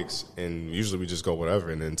topics and usually we just go whatever.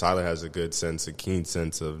 And then Tyler has a keen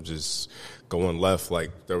sense of just going left.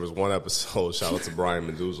 Like there was one episode, shout out to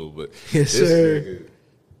Brian Mendozel, but Yes, this sir. nigga,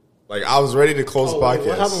 like I was ready to close the podcast.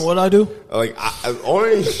 What happened? What'd I do? Like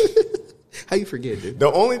only... How you forget, dude?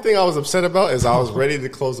 The only thing I was upset about is I was ready to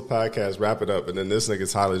close the podcast, wrap it up, and then this nigga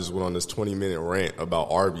Tyler just went on this 20-minute rant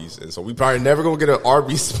about Arby's, and so we probably never gonna get an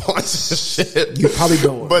Arby's sponsorship. You probably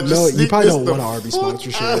don't. But No, just you probably sneak don't this want an the Arby's fuck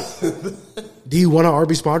sponsorship. Do you want an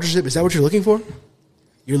Arby's sponsorship? Is that what you're looking for?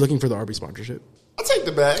 You're looking for the Arby's sponsorship. I'll take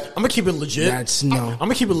the bag. I'm gonna keep it legit. That's no. I'm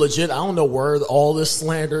gonna keep it legit. I don't know where all this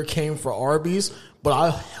slander came for Arby's, but I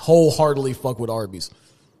wholeheartedly fuck with Arby's.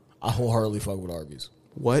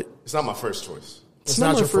 What? It's not my first choice. It's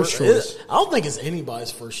not my first choice. I don't think it's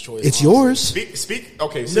anybody's first choice. It's honestly. yours. Speak.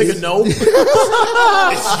 Okay, Nigga, no.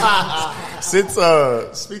 Since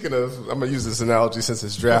speaking of, I'm gonna use this analogy since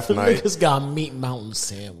it's draft night. Niggas got meat mountain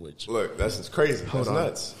sandwich. Look, that's just crazy. That's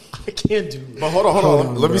nuts. I can't do that. But hold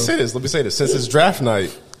on. Let me say this. Since it's draft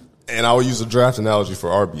night, and I will use a draft analogy for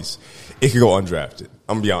Arby's, it could go undrafted.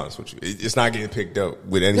 I'm gonna be honest with you. It's not getting picked up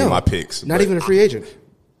with any of my picks. Not even a free agent.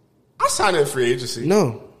 I signed in free agency.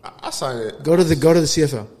 No. I signed it. Go to the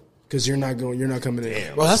CFL because you're not coming in.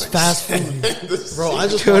 Damn. Bro, that's fast food. Bro, I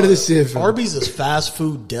just Go to the CFL. Arby's is fast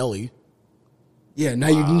food deli. Yeah, now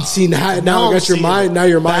you can see now I I'm got your seeing mind. it. Now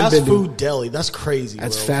your mind Fast bending. food deli. That's crazy.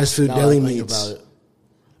 That's bro. fast food Now deli that I think meats. about it.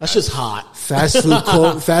 That's just hot. Fast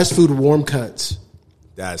food, fast food warm cuts.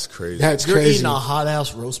 That's crazy. That's You're crazy. eating a hot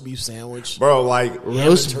ass roast beef sandwich. Bro, like,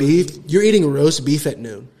 Roast beef. You're eating roast beef at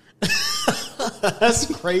noon. That's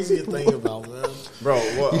crazy to think about, man. bro,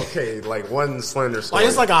 what, okay, like one slender story. Like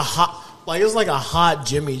it's like a hot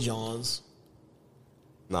Jimmy John's.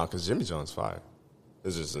 Nah, because Jimmy John's fire.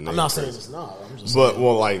 It's just a name. I'm not saying it's not. I'm just But, saying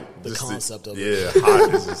well, like, the just concept of it. Yeah,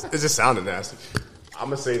 hot. It just sounded nasty. I'm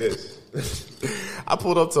going to say this. I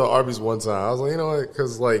pulled up to Arby's one time. I was like, you know what?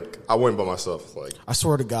 Because, like, I went by myself. Like, I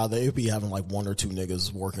swear to God, they be having like one or two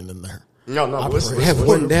niggas working in there. No, listen. They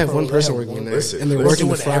have one person working in there, Listen, and they're listen.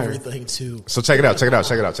 working the doing fryer. everything too. So check it out.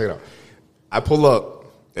 I pull up,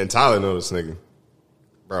 and Tyler knows this nigga.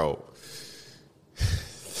 Bro.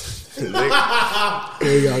 The nigga,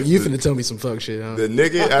 There you go. You finna tell me some fuck shit, huh? the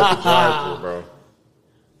nigga at the drive-thru, bro,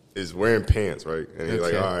 is wearing pants, right? And he's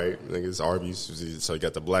like, Okay. all right, nigga, it's Arby's. So he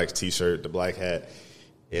got the black t-shirt, the black hat,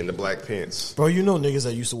 and the black pants. Bro, you know niggas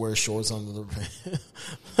that used to wear shorts under the pants.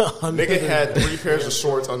 Nigga had 3 pairs of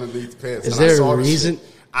shorts underneath the pants. Is and I there saw a this reason? shit.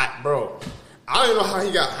 I don't even know how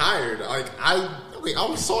he got hired. Like,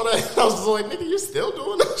 I saw that. I was like, nigga, you still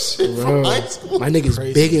doing that shit from Bro, high school? my nigga's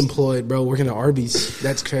Crazy. big employed, bro, working at Arby's.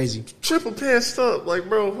 That's crazy. Triple pants up. Like,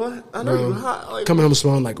 bro, what? I know Bro, you hot. Like, coming home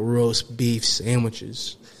smelling like roast beef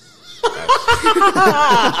sandwiches.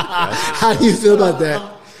 How do you feel about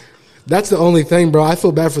that? That's the only thing, bro. I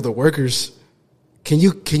feel bad for the workers. Can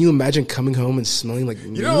you imagine coming home and smelling like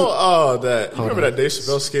meat? you know that you remember that Dave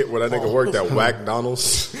Chappelle skit where that nigga worked at Whack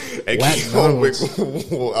Donald's and came home with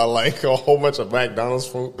like a whole bunch of McDonald's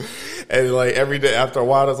food, and like every day after a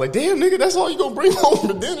while, I was like, damn nigga, that's all you gonna bring home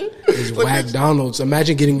to dinner? It's Like, Whack bitch, Donald's.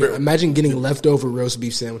 Imagine getting leftover roast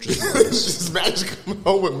beef sandwiches. just imagine coming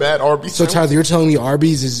home with mad Arby's. So Tyler, you're telling me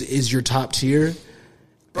Arby's is your top tier?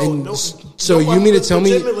 Bro, And no, so nobody, you mean to tell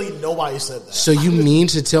me? legitimately nobody said that. So you mean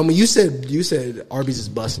to tell me? You said Arby's is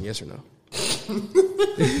busting? Yes or no?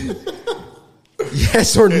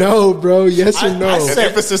 Yes or no, bro? Yes or I no? said-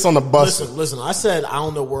 emphasis on the bus. Listen. I said I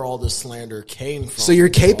don't know where all this slander came from. So you're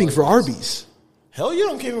caping for Arby's? Hell, you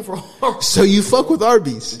don't came for Arby's. So you fuck with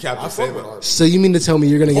Arby's? Captain I fuck with Saban. Arby's. So you mean to tell me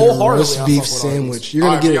you're gonna get a Wholeheartedly, roast I beef fuck with Arby's. sandwich? You're All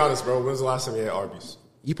gonna right, be get it. honest, bro. When's the last time you had Arby's?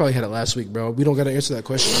 You probably had it last week, bro. We don't got to answer that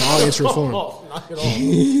question. I'll answer it for him. Oh, not at all.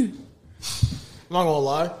 I'm not gonna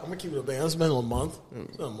lie. I'm gonna keep it a band. It's been a month.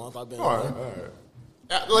 It's been a month. I've been. All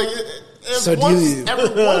right. Like, So do once, you-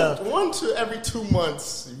 one to every 2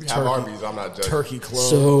 months, you have Arby's. I'm not judging. Turkey club.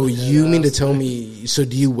 So you mean to ass. tell me? So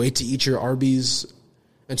do you wait to eat your Arby's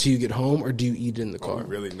until you get home, or do you eat it in the car?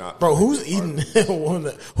 Really not, Bro, who's eating?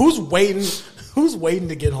 Who's waiting? Who's waiting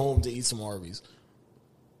to get home to eat some Arby's?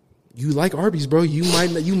 You like Arby's, bro? You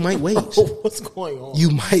might wait. What's going on? You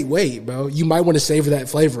might wait, bro. You might want to savor that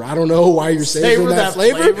flavor. I don't know why you're savoring Savor that that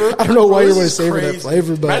flavor. flavor? I don't know why Bro, you want to this is savor that crazy.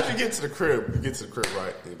 flavor, but Imagine you get to the crib. You get to the crib,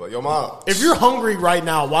 right? And you're like, yo, mom. If you're hungry right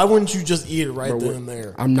now, why wouldn't you just eat it right then and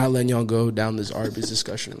there? I'm not letting y'all go down this Arby's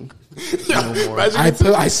discussion.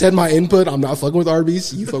 Imagine I said my input. I'm not fucking with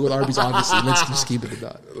Arby's. You fuck with Arby's, obviously. Let's just keep it a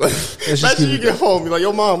dot. Let's just Imagine keep you it. get home. You're like,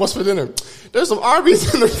 yo, mom, what's for dinner? There's some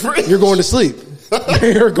Arby's in the fridge. You're going to sleep.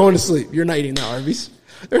 You're going to sleep. You're not eating that Arby's.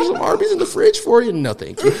 There's some Arby's in the fridge for you. No,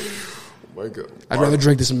 thank you. My God. I'd rather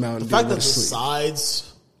drink this Mountain The Dew fact and that go the to sleep.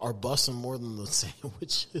 sides are busting more than the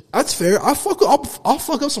sandwiches. That's fair. I'll fuck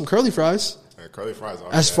up some curly fries. Curly fries.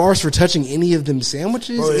 As far as for touching any of them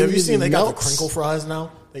sandwiches, Bro, any have you of seen they them got the melts, crinkle fries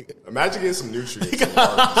now? Imagine getting some nutrients. from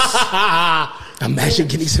Arby's. Imagine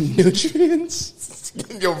getting some nutrients.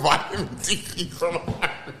 Getting your vitamin D from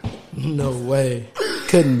Arby's. No way.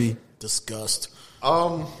 Couldn't be. Disgust. I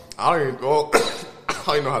don't even. Well, I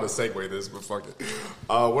don't even know how to segue this, but fuck it.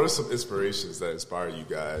 What are some inspirations that inspire you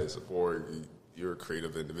guys, or you're a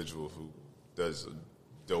creative individual who does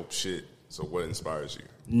dope shit? So, what inspires you?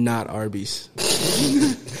 Not Arby's.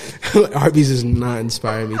 Arby's does not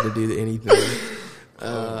inspire me to do anything.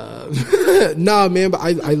 Nah, man, but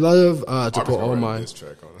I love to Arby's put all gonna my write this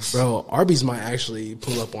track on us. bro. Arby's might actually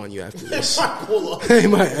pull up on you after this. Pull up. They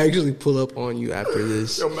might actually pull up on you after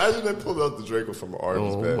this. Yo, imagine they pulled out the Draco from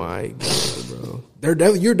Arby's. Oh bag. my god,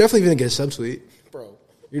 bro! You're definitely gonna get a subtweet. Bro.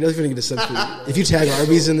 You're definitely gonna get a subtweet. If you tag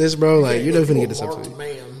Arby's in this, bro, like you're definitely gonna get a Marked subtweet,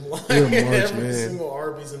 man. Like, You're a marked every man. single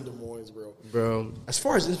Arby's in Des Moines, bro. bro. As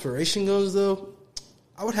far as inspiration goes, though,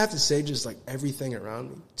 I would have to say just like everything around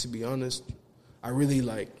me. To be honest, I really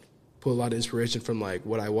like pull a lot of inspiration from like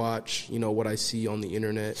what I watch, what I see on the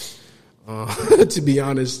internet. To be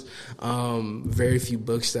honest, very few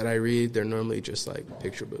books that I read, they're normally just like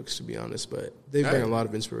picture books, to be honest, but they bring a lot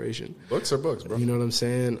of inspiration. Books are books, bro. You know what I'm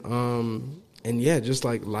saying? And yeah, just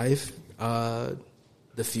like life, the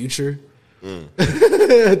future,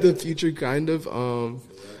 the future kind of.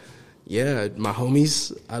 Yeah, my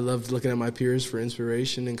homies, I love looking at my peers for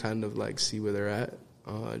inspiration and kind of like see where they're at,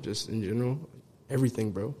 just in general.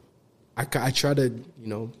 Everything, bro. I try to,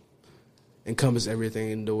 encompass everything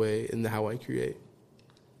in how I create.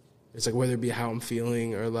 It's like whether it be how I'm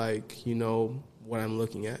feeling or like, what I'm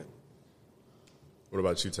looking at. What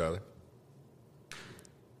about you, Tyler?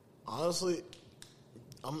 Honestly,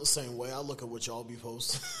 I'm the same way. I look at what y'all be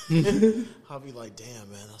posting. I'll be like, damn,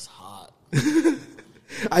 man, that's hot.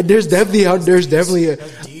 There's definitely a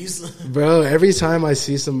That's D's. bro. Every time I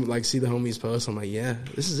see the homies post, I'm like, yeah,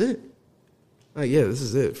 this is it. Like, yeah, this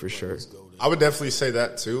is it for sure. I would definitely say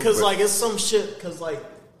that too. Because but- like it's some shit. Because like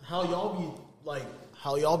how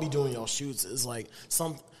y'all be doing y'all shoots is like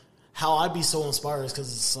how I'd be so inspired is because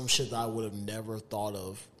it's some shit that I would have never thought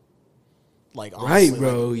of. Like honestly, Right,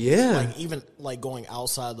 bro, like, yeah. Like even like going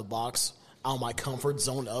outside the box, out of my comfort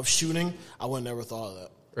zone of shooting, I would have never thought of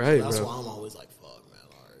that. Right, That's bro. why I'm always like, fuck, man.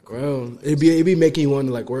 All right, cool. Bro, it'd be making you want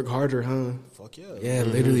to like work harder, huh? Fuck yeah. Yeah,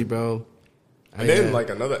 literally, bro. And then, like,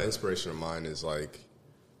 another inspiration of mine is, like,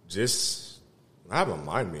 just when I have my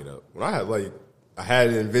mind made up. When I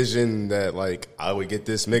had envisioned that, like, I would get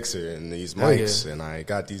this mixer and these mics, and I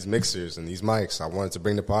got these mixers and these mics. I wanted to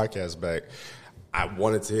bring the podcast back. I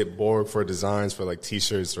wanted to hit Borg for designs for, like,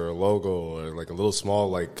 T-shirts or a logo or, like, a little small,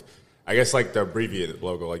 like, I guess, like, the abbreviated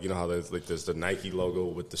logo. Like, you know how there's the Nike logo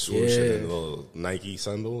with the swoosh and the little Nike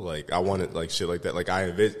symbol? Like, I wanted, like, shit like that. Like,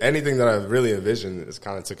 anything that I really envisioned is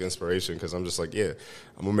kind of took inspiration because I'm just like, yeah,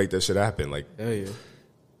 I'm going to make that shit happen. Like, Hell yeah.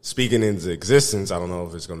 speaking into existence, I don't know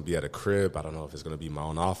if it's going to be at a crib. I don't know if it's going to be my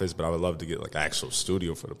own office, but I would love to get, like, an actual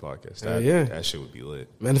studio for the podcast. That shit would be lit.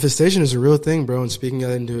 Manifestation is a real thing, bro, and speaking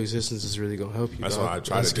that into existence is really going to help you, That's dog. what I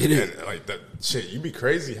try Let's to get do. it. And, like, that shit, you'd be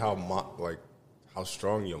crazy how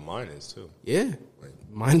strong your mind is, too. Yeah.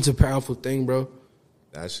 Mind's a powerful thing, bro.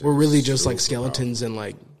 That shit We're really is just like super skeletons and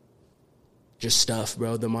like just stuff,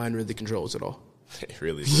 bro. The mind really controls it all. powerful. It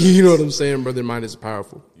really does. You know what I'm saying, bro? Their mind is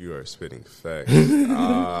powerful. You are spitting facts.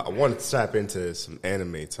 I want to tap into some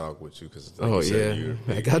anime talk with you because, like you said, you're a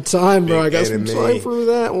I big, got time, bro. I big got some anime time for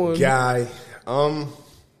that one. guy.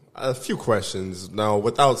 A few questions now,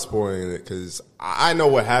 without spoiling it, because I know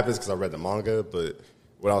what happens because I read the manga, but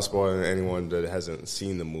without spoiling anyone that hasn't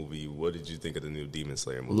seen the movie, what did you think of the new Demon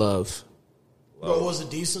Slayer movie? Love. Bro, was it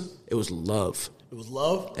decent? It was love. It was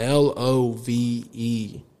love.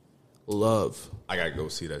 LOVE. Love. I gotta go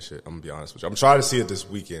see that shit. I'm gonna be honest with you. I'm trying to see it this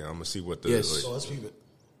weekend. I'm gonna see what the Yes. So let's keep it.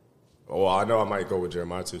 well, I know I might go with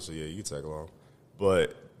Jeremiah too, so yeah, you can tag along.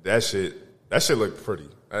 But that shit looked pretty.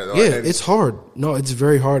 Yeah, And- it's hard. No, it's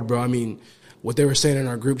very hard, bro. I mean, what they were saying in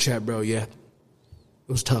our group chat, bro, yeah. It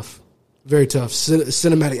was tough. Very tough.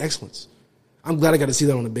 Cinematic excellence. I'm glad I got to see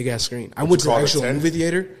that on a big-ass screen. I went to the call it actual 10? movie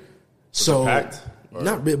theater. So it packed?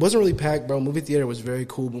 Or- it wasn't really packed, bro. Movie theater was very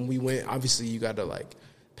cool. When we went, obviously you got to like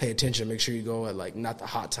pay attention, make sure you go at like not the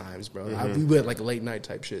hot times, bro. We went like late night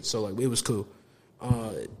type shit, so like it was cool.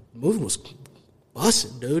 Movie was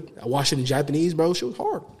busting, dude. I watched it in Japanese, bro. Shit was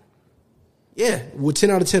hard. Yeah, with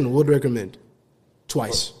 10 out of 10, would recommend.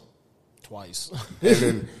 Twice. Twice. And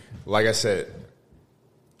then, like I said,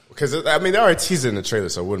 because I mean, they already teased it in the trailer,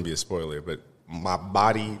 so it wouldn't be a spoiler. But my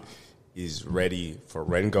body is ready for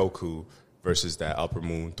Rengoku versus that Upper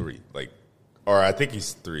Moon 3. Like, or I think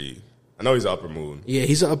he's 3. I know he's Upper Moon. Yeah,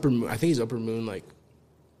 he's an upper moon. I think he's upper moon. Like,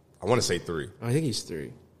 I want to say 3. I think he's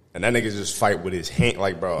 3. And that nigga just fight with his hand,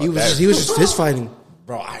 like, bro. He was just fist fighting.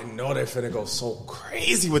 Bro, I know they're finna go so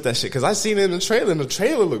crazy with that shit because I seen it in the trailer, and the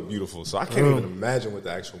trailer looked beautiful. So I can't even imagine what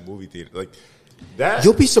the actual movie theater like. That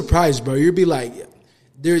You'll be surprised, bro. You'll be like,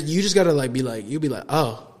 there. You just gotta like be like, you'll be like,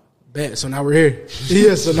 oh, bet. So now we're here.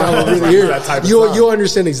 Yeah. So now we're really here. That type of You'll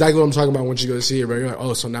understand exactly what I'm talking about once you go see it, bro. You're like,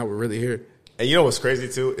 oh, so now we're really here. And you know what's crazy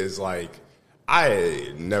too is like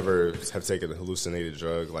I never have taken a hallucinated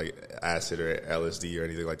drug like acid or LSD or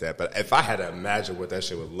anything like that. But if I had to imagine what that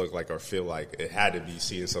shit would look like or feel like, it had to be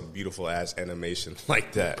seeing some beautiful ass animation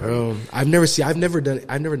like that. Bro, I've never done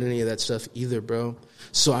any of that stuff either, bro.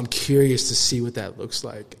 So I'm curious to see what that looks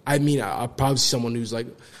like. I mean, I'll probably see someone who's like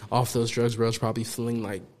off those drugs, bro. Is probably feeling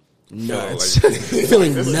like nuts, like-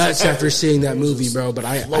 feeling nuts after seeing that movie, bro. But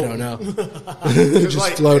I don't know, just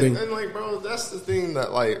like, floating. And like, bro, that's the thing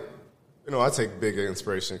that like, you know, I take big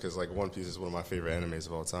inspiration because like One Piece is one of my favorite animes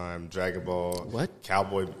of all time. Dragon Ball, What?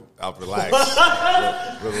 Cowboy, relax,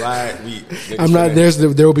 relax. I'm not.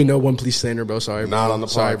 There will be no One Piece slander, bro. Sorry, bro. Not on the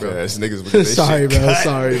Sorry, podcast. bro. Niggas would get their Sorry, shit bro. cut.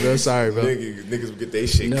 Sorry, bro. Sorry, bro. Niggas would get their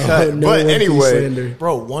shit No, cut. no But One Piece anyway, slander.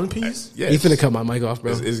 Bro, One Piece? yes. You finna cut my mic off,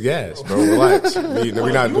 bro. It's gas, bro. Relax.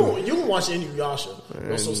 We're not doing. You can watch Inuyasha,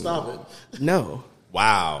 bro, so stop it. No.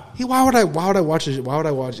 Wow, Why would I watch it? Why would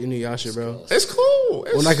I watch Inuyasha, bro? it's cool.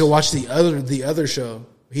 When I could watch the other show.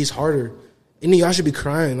 He's harder. Inuyasha be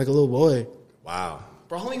crying like a little boy. Wow.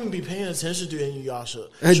 Bro, I don't even be paying attention to Inuyasha.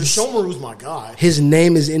 And- Shishomaru's my guy. His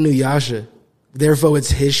name is Inuyasha. Therefore, it's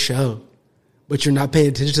his show. But you're not paying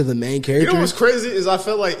attention to the main You character. know what's crazy is I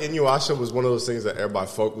felt like Inuyasha was one of those things that everybody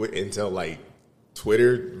fucked with until like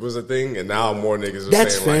Twitter was a thing, and now more niggas are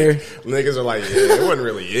That's saying fair. like niggas are like, yeah, it wasn't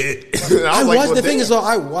really it. And I was like, watched, well, the thing damn. is, though,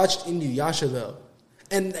 I watched Inuyasha, though.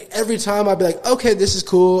 And like, every time I'd be like, okay, this is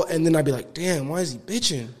cool. And then I'd be like, damn, why is he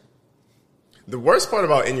bitching? The worst part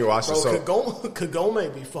about Inuyasha,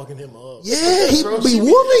 Kagome be fucking him up. Yeah, he Bro, be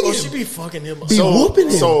whooping him. She be fucking him up. Be whooping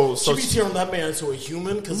him. She be turning that man into a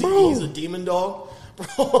human because he's a demon dog.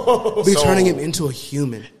 Bro. Be turning him into a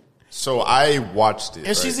human. So I watched it.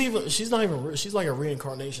 And right? she's like a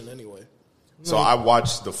reincarnation anyway. So I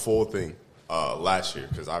watched the full thing last year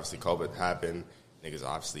because obviously COVID happened. Niggas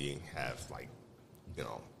obviously have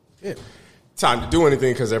time to do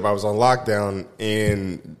anything because everybody was on lockdown.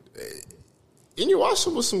 And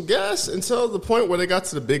Inuyasha was some gas until the point where they got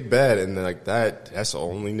to the big bad, and then that's the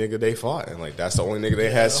only nigga they fought, and that's the only nigga they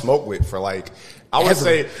had smoke with for I would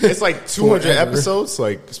say it's 200 episodes,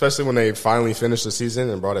 especially when they finally finished the season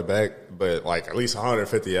and brought it back. But at least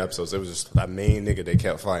 150 episodes, it was just that main nigga they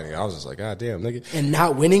kept fighting. I was just like, God damn, nigga, and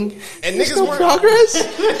not winning, and niggas no progress, and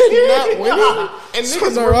not winning, and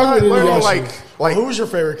niggas were not learning who was your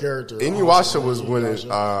favorite character? Inuyasha was winning.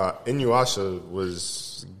 Inuyasha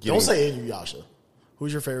was getting. Don't say Inuyasha.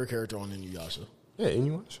 Who's your favorite character on Inuyasha? Yeah,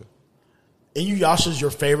 Inuyasha. Inuyasha's your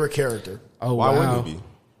favorite character. Oh, why wow. wouldn't he be?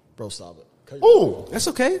 Bro, stop it. Oh, That's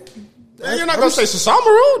okay. you're not gonna say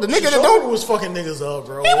Susamuru, the nigga that don't was fucking niggas up,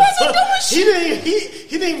 bro. He wasn't doing shit.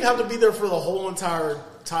 He didn't even have to be there for the whole entire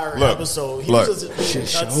episode. He look. was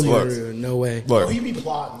just Show no way. Look, he be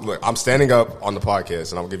plotting. Look, I'm standing up on the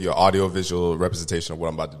podcast, and I'm gonna give you an audio visual representation of what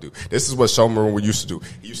I'm about to do. This is what Shomaru used to do.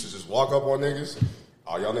 He used to just walk up on niggas.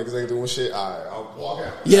 Oh, y'all niggas ain't doing shit. All right, I'll walk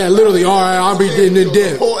out. Yeah, literally. All right, I'll be in the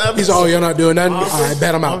dip. Whole He's all, y'all not doing nothing. All right,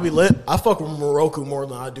 bet I'm I'll out. be lit. I fuck with Moroku more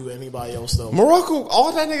than I do anybody else though. Morocco,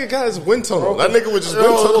 all that nigga got is wind tunnel. That nigga would just wind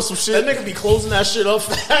tunnel some shit. That nigga be closing that shit up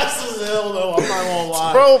fast as hell though. I'm not gonna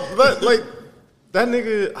lie, Bro, that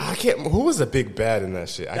nigga, I can't. Who was the big bad in that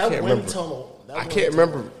shit? I can't remember. I can't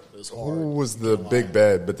remember who was the big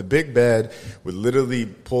bad, but the big bad would literally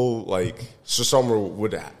pull Susamuru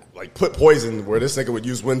would put poison where this nigga would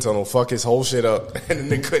use wind tunnel, fuck his whole shit up, and then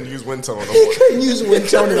they couldn't use wind tunnel no more. Couldn't use wind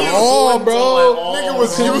tunnel at all, bro. Nigga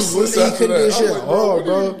was useless. He couldn't do shit at Like, all,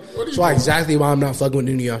 bro. That's That's exactly why I'm not fucking with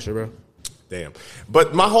Inuyasha, bro. Damn.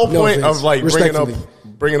 But my whole No point offense.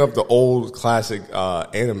 of bringing up the old classic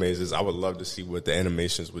animes is I would love to see what the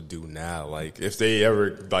animations would do now. If they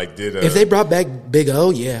ever did If they brought back Big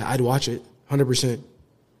O, yeah, I'd watch it 100%.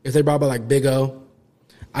 If they brought back Big O,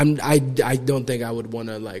 I don't think I would want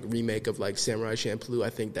a remake of Samurai Champloo. I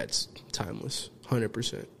think that's timeless,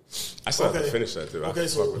 100%. I still have to finish that too. Okay,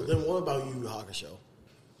 so then what about Yu Yu Hakusho?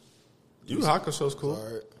 Yu Yu Hakusho's cool.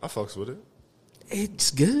 All right. I fucks with it.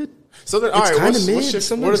 It's good. So then, all It's right, kinda what mid.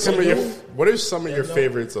 are some of your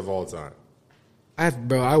favorites of all time? I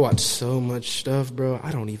watch so much stuff, bro.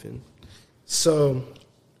 I don't even. So,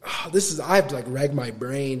 I have to rag my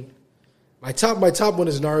brain. My top one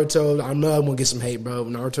is Naruto. I know I'm gonna get some hate, bro.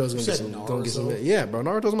 Naruto's gonna get some hate. Yeah, bro.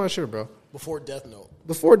 Naruto's my shit, bro. Before Death Note.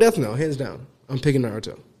 Before Death Note, hands down. I'm picking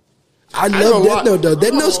Naruto. I love Death Note though.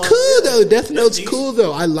 Death Note's cool though. Death Note's cool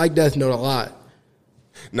though. I like Death Note a lot.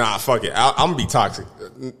 Nah, fuck it. I'm gonna be toxic.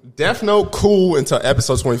 Death Note cool until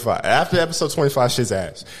episode 25. After episode 25, shit's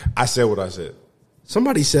ass. I said what I said.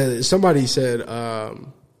 Somebody said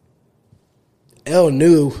L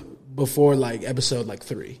knew before episode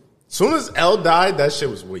 3. Soon as L died, that shit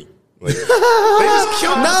was weak. They just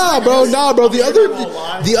killed Nah, bro.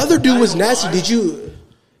 The other dude was nasty. Did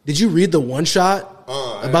you read the one shot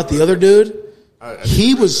about the other dude?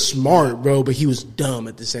 He was smart, bro, but he was dumb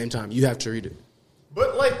at the same time. You have to read it.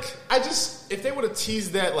 But if they would have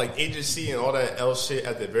teased that agency and all that L shit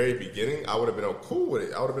at the very beginning, I would have been cool with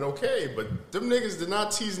it. I would have been okay. But them niggas did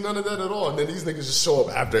not tease none of that at all. And then these niggas just show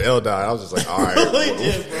up after L died. I was just all right. They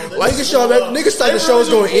did, bro. Niggas thought the show was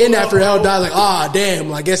going in after L died.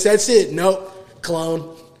 Damn. I guess that's it. Nope.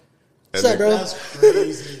 Clone. What's up, bro? That's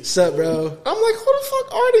crazy. What's up, bro? I'm like, who the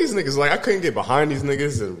fuck are these niggas? I couldn't get behind these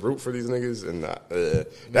niggas and root for these niggas, and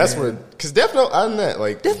that's where because Death Note, other than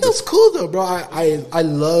that, Death Note's cool though, bro. I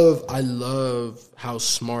love how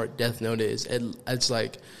smart Death Note is. It's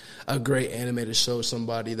a great anime to show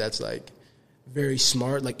somebody that's very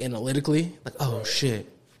smart, analytically. Oh shit.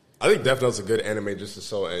 I think Death Note's a good anime just to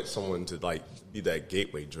show someone to be that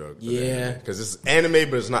gateway drug. Yeah, because it's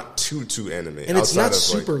anime, but it's not too anime, and it's not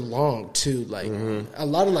super long too. A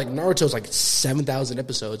lot of Naruto's 7,000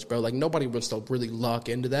 episodes, bro. Nobody wants to really lock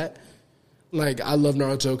into that. I love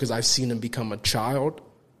Naruto because I've seen him become a child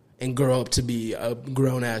and grow up to be a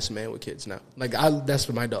grown ass man with kids now. That's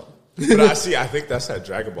my dog. But I think that's that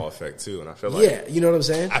Dragon Ball effect too, and I feel yeah, you know what I'm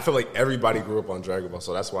saying. I feel everybody grew up on Dragon Ball,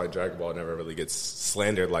 so that's why Dragon Ball never really gets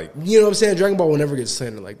slandered. You know what I'm saying. Dragon Ball will never get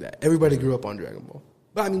slandered like that. Everybody grew up on Dragon Ball,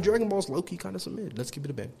 but Dragon Ball's low key kind of some mid. Let's keep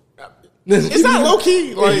it a bang. It's not low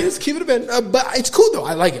key. Like, it's keep it a bit, but it's cool though.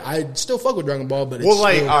 I like it. I still fuck with Dragon Ball, but it's well,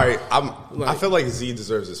 like, still, all right, I feel like Z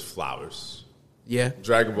deserves his flowers. yeah.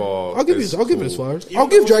 Dragon Ball. I'll give is it his cool. flowers. I'll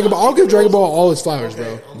give Dragon Ball all his flowers,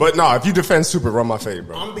 bro. But no, if you defend Super, run my fade,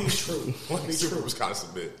 bro. I'm be true. I'm be Super true. was kind of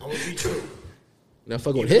submit. I'm gonna be true. Now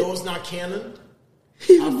fuck with Even hit. though it's not canon,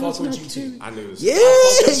 I fuck with GT. I knew this.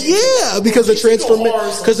 Yeah, because the GT go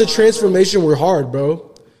hard sometimes, transformation were hard, bro.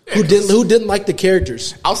 Who didn't like the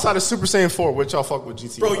characters? Outside of Super Saiyan 4, what y'all fuck with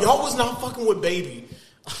GT? Bro, y'all was not fucking with Baby.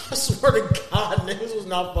 I swear to God, niggas was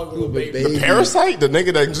not fucking with Baby. Baby. The Parasite, the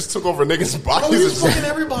nigga that just took over niggas' Bro, he bodies. was fucking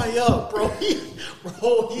everybody up, bro.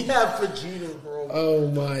 He had Vegeta, bro. Oh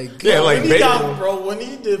my god! Yeah, like when he got, when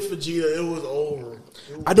he did Vegeta, it was over.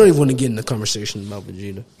 I don't even want to get in the conversation about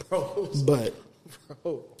Vegeta, Bro, but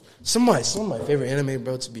some of my favorite anime,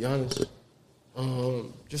 bro. To be honest,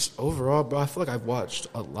 just overall, bro, I feel like I've watched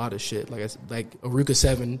a lot of shit. Like Aruka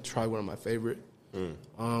 7, probably one of my favorite.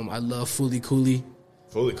 I love Fooly Cooly.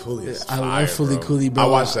 Fooly Cooly is I fire, love Fooly bro. Cooly, bro. I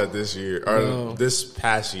watched that this year, or Bro. this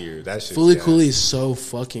past year. That shit. Fooly Cooly is so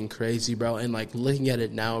fucking crazy, bro. And like looking at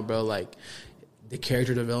it now, bro, like the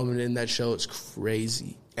character development in that show is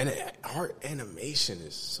crazy. And art animation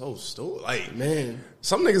is so stupid. Like, Man,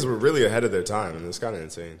 some niggas were really ahead of their time, and it's kind of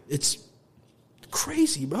insane. it's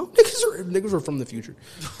crazy, bro. Niggas are from the future.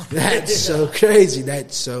 That's so crazy.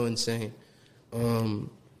 That's so insane.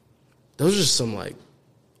 Those are just some like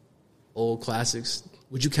old classics.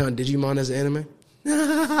 Would you count Digimon as anime?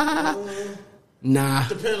 Nah.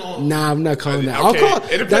 Depend on- Nah, I'm not calling that. Okay, I'll call,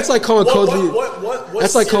 it depends- that's like calling Code. What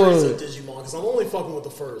That's like series calling- of Digimon? Because I'm only fucking with the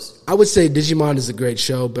first. I would say Digimon is a great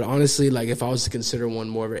show, but honestly, like if I was to consider one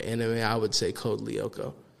more of an anime, I would say Code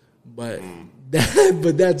Lyoko. But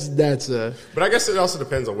that's But I guess it also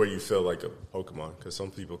depends on where you feel like a Pokemon, because some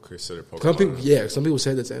people consider Pokemon. some people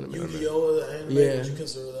say that's anime. Yu-Gi-Oh! The anime, Yeah. would you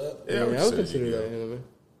consider that? Yeah, I would consider that anime.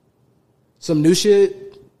 Some new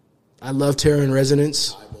shit. I love Terror in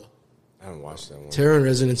Resonance. I haven't watched that one. Terror in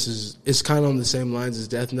Resonance is kind of on the same lines as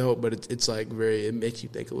Death Note, but it's like it makes you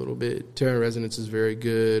think a little bit. Terror in Resonance is very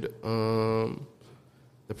good.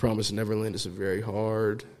 The Promise of Neverland is very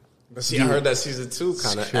hard. But see, I heard that season 2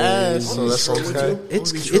 kind of crazy. ass, so that's True with okay. you?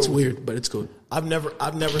 It's weird, but it's cool. I've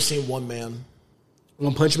never seen One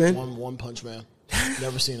Punch Man. One Punch Man.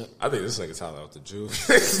 Never seen it. I think this nigga Tyler out the juice.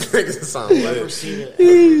 This nigga sound Never lit. seen it.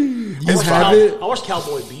 You have it? I watched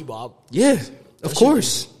Cowboy Bebop. Yeah, of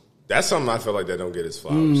course. That's something I feel like that don't get his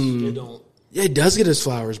flowers. They don't. Yeah, it does get his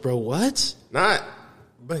flowers, bro. What? Not,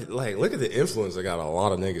 but like, look at the influence that got a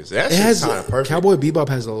lot of niggas. That It shit's has kind of perfect. Cowboy Bebop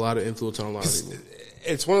has a lot of influence on a lot of people.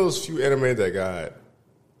 It's one of those few anime that got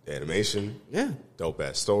animation, Yeah, dope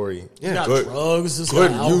ass story, Yeah. Got good, drugs. It's good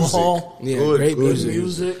got alcohol. yeah, Good, great good music.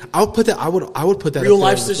 Music. I would put that. I would put that Real up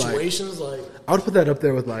there life with, like- situations. Like I would put that up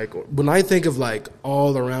there with like when I think of like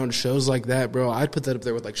all around shows like that, bro. I'd put that up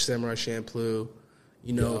there with like Samurai Champloo,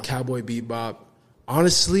 Cowboy Bebop.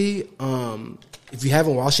 Honestly, if you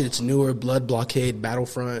haven't watched it, it's newer. Blood Blockade,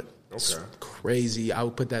 Battlefront. It's Okay. crazy. I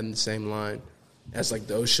would put that in the same line as like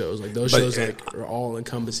those shows. Like those But, shows like are all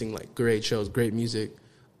encompassing like great shows, great music.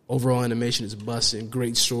 Overall animation is busting,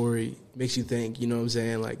 great story, makes you think. You know what I'm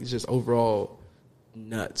saying? Like it's just overall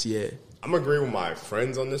nuts. Yeah. I'm agreeing with my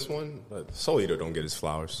friends on this one, but Soul Eater don't get his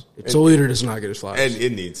flowers, Soul Eater does not get his flowers. and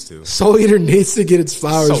it needs to. Soul Eater needs to get its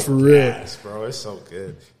flowers So for real. gas, bro. It's so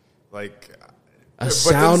good. Like A but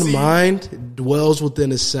sound then see- mind dwells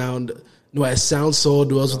within a sound. No, a sound soul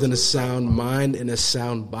dwells within a sound mind and a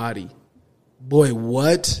sound body. Boy,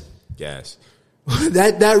 what? gas.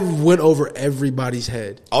 that went over everybody's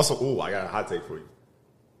head. Also, I got a hot take for you.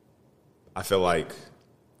 I feel like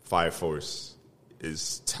Fire Force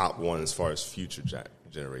is top one as far as future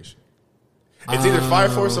generation. It's either Fire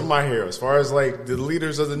Force or My Hero. As far as like the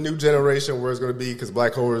leaders of the new generation, where it's going to be, because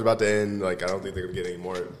Black Clover is about to end. Like, I don't think they're going to get any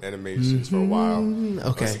more animations for a while. Okay.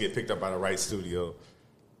 Unless they get picked up by the right studio.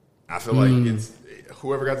 I feel like it's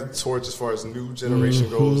whoever got the torch as far as new generation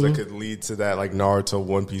goes that could lead to that, like Naruto,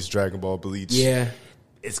 One Piece, Dragon Ball, Bleach. Yeah.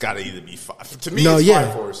 It's got to either be to me. No, it's yeah.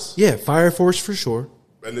 Fire Force, Yeah, Fire Force for sure.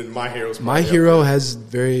 and then My Hero's My probably up Hero there. has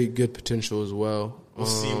very good potential as well. We'll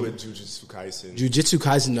see with Jujutsu Kaisen. Jujutsu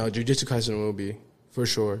Kaisen will be for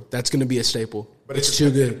sure. That's going to be a staple. But It's too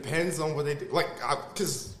It good. depends on what they do. Like,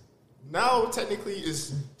 because now technically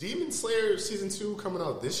is Demon Slayer season 2 coming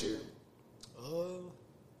out this year,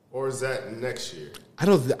 or is that next year? I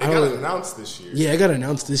don't. It got announced this year. Yeah, it got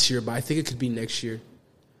announced this year, but I think it could be next year.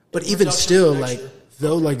 But even Production still, next like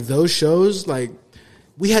year. those shows, like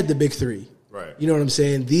we had the big three. Right. You know what I'm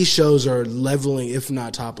saying? These shows are leveling, if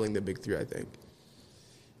not toppling, the big three. I think.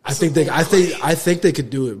 I think they could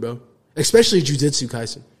do it, bro. Especially Jujutsu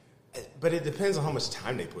Kaisen. But it depends on how much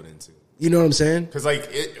time they put into. You know what I'm saying? Because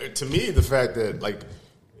to me, the fact that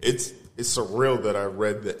it's surreal that I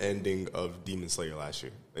read the ending of Demon Slayer last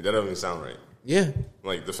year. Like, that doesn't even sound right. Yeah.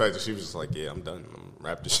 Like the fact that she was just like, yeah, I'm done. I'm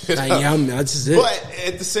wrapped this shit up. Yeah, that's just it. But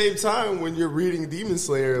at the same time, when you're reading Demon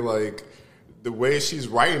Slayer, like the way she's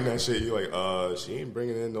writing that shit, you're like, she ain't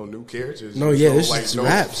bringing in no new characters. No, yeah, this shit's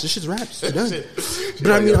raps. This shit's raps. It's done.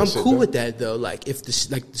 But I mean, I'm cool with that though. Like if the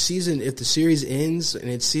series ends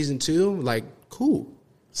and it's season 2, like cool.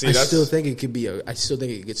 See, I still think it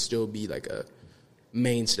could still be like a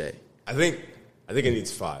mainstay. I think it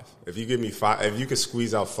needs 5. If you give me 5, if you could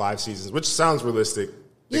squeeze out 5 seasons, which sounds realistic,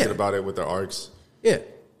 thinking about it with the arcs,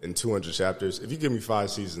 in 200 chapters. If you give me 5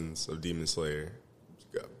 seasons of Demon Slayer,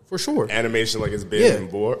 for sure, animation like it's been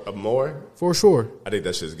more, for sure. I think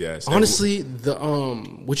that shit's gas. Honestly, the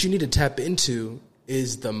what you need to tap into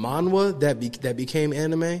is the manhwa that became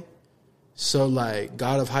anime. So like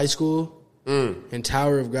God of High School. And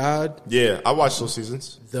Tower of God. Yeah, I watched those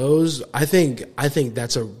seasons. Those, I think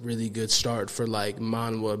that's a really good start for like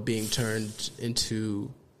manhwa being turned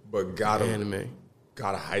into anime.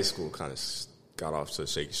 God of High School kind of got off to a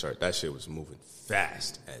shaky start. That shit was moving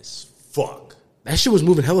fast as fuck. That shit was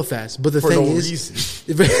moving hella fast. But the thing is,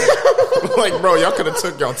 like, bro, y'all could have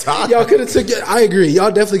took y'all time. I agree.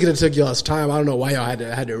 Y'all definitely could have took y'all's time. I don't know why y'all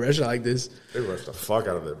had to rush it like this. They rushed the fuck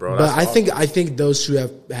out of it, bro. But I think those two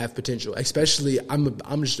have potential. Especially,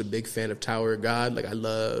 I'm just a big fan of Tower of God. Like I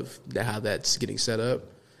love how that's getting set up.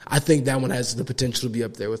 I think that one has the potential to be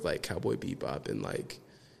up there with like Cowboy Bebop and like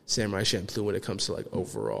Samurai Champloo when it comes to like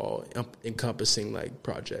overall encompassing like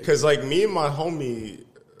project. Because like me and my homie.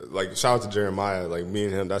 Like, shout out to Jeremiah. Like, me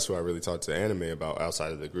and him, that's who I really talked to anime about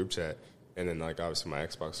outside of the group chat. And then, like, obviously my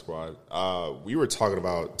Xbox squad. We were talking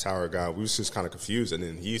about Tower of God. We was just kind of confused. And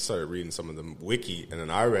then he started reading some of the wiki. And then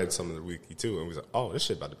I read some of the wiki, too. And we was like, oh, this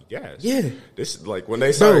shit about to be gas. Yeah. This, like, when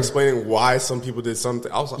they started explaining why some people did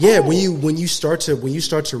something, I was like, when you start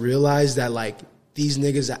to realize that, like, these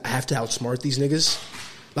niggas have to outsmart these niggas.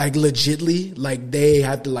 Like, legitly. Like, they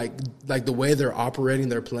have to, like the way they're operating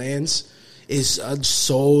their plans is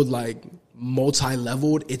so like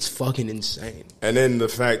multi-leveled. It's fucking insane. And then the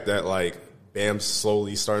fact that like Bam's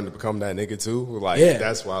slowly starting to become that nigga too. Like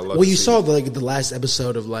that's why I love. Well, you saw the last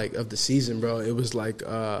episode of the season, bro. It was like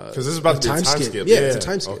because this is about to be a time skip. Yeah, it's a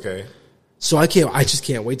time skip. Okay. So I just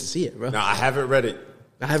can't wait to see it, bro. No, I haven't read it.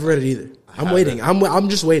 I haven't read it either. I'm waiting. I'm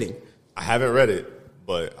just waiting. I haven't read it,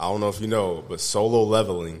 but I don't know if you know, but Solo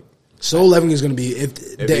Leveling. Solo Leveling is going to be if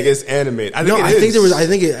it gets animated. I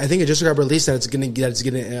think it just got released that it's getting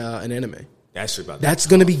an anime. That's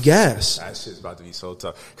going to be gas. That shit's about to be so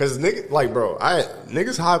tough. Because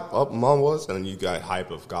niggas hype up manhwas, and then you got hype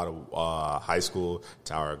of God of High School,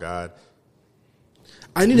 Tower of God.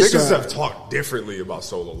 Niggas have talked differently about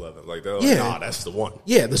Solo Leveling. Like they're like, nah, that's the one.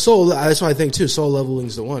 Yeah, that's what I think too. Solo Leveling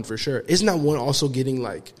is the one for sure. Isn't that one also getting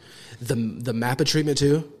like the Mappa treatment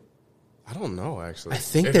too? I don't know, actually. I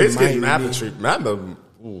think if it's getting Mappa treatment,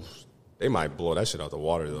 they might blow that shit out the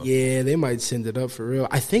water, though. Yeah, they might send it up for real.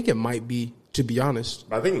 I think it might be, to be honest.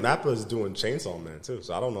 But I think Mappa is doing Chainsaw Man, too,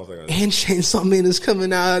 so I don't know if they're going to... And Chainsaw Man is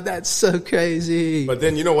coming out. That's so crazy. But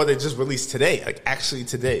then, you know what they just released today? Like, actually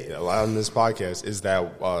today, on this podcast, is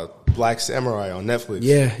that Black Samurai on Netflix.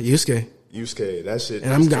 Yeah, Yusuke, that shit.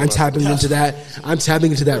 And I'm tapping into that. I'm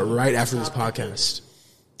tapping into that right after this podcast.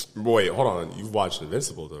 Boy, hold on. You've watched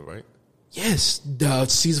Invincible, though, right? Yes, the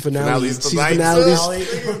season finale. It's tonight.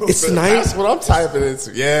 That's what I'm typing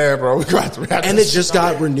into. Yeah, bro. We got to wrap. And it just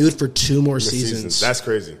got renewed for 2 more seasons. That's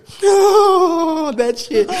crazy. Oh, that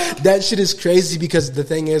shit is crazy because the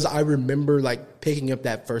thing is, I remember like picking up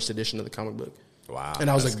that first edition of the comic book. Wow. And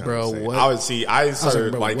I was like, bro, what? I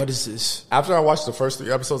started like, what is this? After I watched the first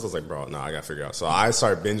 3 episodes, I was like, bro, no, I gotta figure out. So I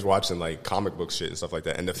started binge watching like comic book shit and stuff like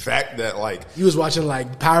that. And the fact that like you was watching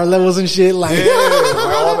like power levels and shit, like,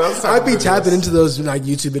 I'd be tapping into those like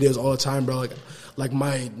YouTube videos all the time, bro. Like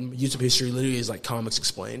my YouTube history literally is like comics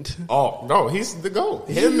explained. Oh no, he's the GOAT.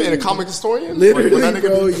 Him and a comic historian, literally,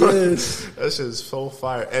 bro. Yes, that shit is so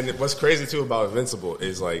fire. And what's crazy too about Invincible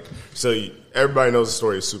is like, everybody knows the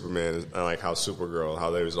story of Superman and like how Supergirl,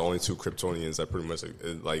 how there was only 2 Kryptonians that pretty much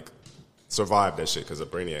like survived that shit because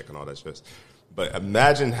of Brainiac and all that shit. But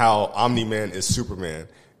imagine how Omni-Man is Superman,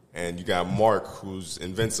 and you got Mark who's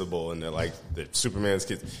invincible, and they're like the Superman's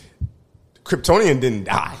kids. Kryptonian didn't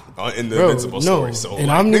die in the Invincible story. So and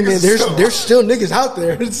Omni-Man, there's still niggas out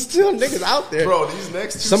there. There's still niggas out there. Bro, these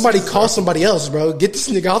next 2 somebody call somebody else, bro. Get this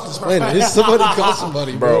nigga off this planet. Somebody call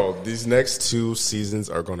somebody, bro. These next 2 seasons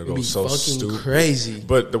are going to go so stupid. Crazy.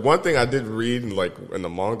 But the one thing I did read in the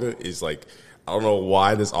manga is like I don't know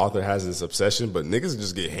why this author has this obsession, but niggas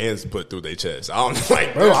just get hands put through their chest. I don't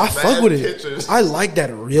like, Bro, I fuck with pictures. it. I like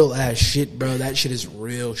that real ass shit, bro. That shit is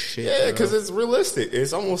real shit. Yeah, because it's realistic.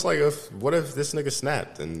 It's almost like what if this nigga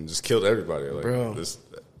snapped and just killed everybody? Like, Bro. This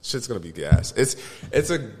shit's gonna be gas. It's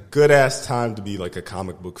a good ass time to be like a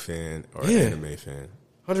comic book fan or an anime fan.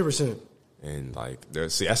 100%. And like, I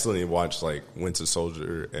still need to watch like Winter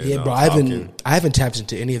Soldier. And, Yeah, bro. Falcon. I haven't tapped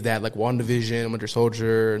into any of that, like WandaVision, Winter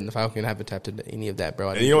Soldier, and the Falcon. I haven't tapped into any of that, bro.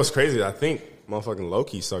 And you know what's crazy? I think motherfucking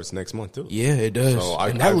Loki starts next month too. Yeah, it does. So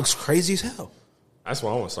and that looks crazy as hell. That's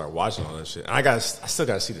why I want to start watching all that shit. And I still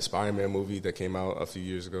got to see the Spider-Man movie that came out a few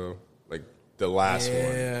years ago, like the last one.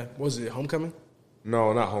 Yeah, was it Homecoming?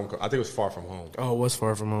 No, not Homecoming. I think it was Far From Home. Oh, it was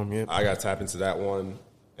Far From Home. Yeah. I got to tap into that one,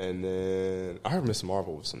 and then I heard Miss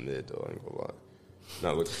Marvel was some mid though. I ain't gonna lie.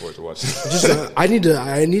 Not looking forward to watching. I need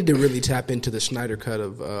to really tap into the Snyder cut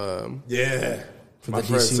of yeah. for My the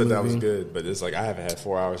friend DC said that was movie. good, but it's like I haven't had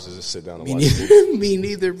 4 hours to just sit down and watch it. Me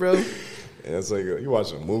neither, bro. And it's like you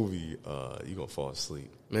watch a movie, you gonna fall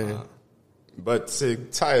asleep, Man. But to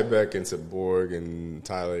tie it back into Borg and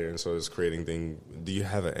Tyler and so this creating thing, do you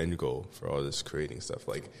have an end goal for all this creating stuff?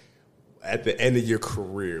 Like at the end of your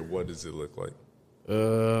career, what does it look like?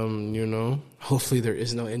 Hopefully there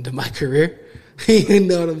is no end to my career. You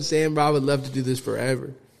know what I'm saying, bro? I would love to do this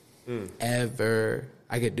forever. Ever.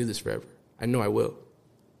 I could do this forever. I know I will.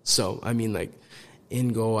 So, I mean, like,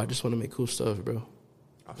 end goal, I just want to make cool stuff, bro.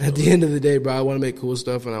 At the end of the day, bro, I want to make cool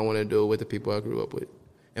stuff, and I want to do it with the people I grew up with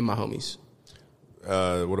and my homies.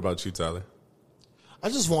 What about you, Tyler? I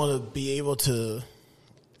just want to be able to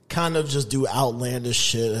kind of just do outlandish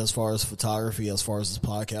shit as far as photography, as far as this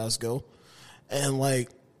podcast go. And, like,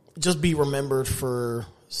 just be remembered for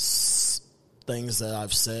things that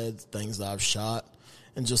I've said, things that I've shot,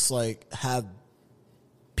 and just, like, have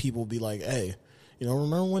people be like, hey, you know,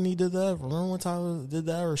 remember when he did that? Remember when Tyler did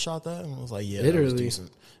that or shot that? And I was like, yeah, that was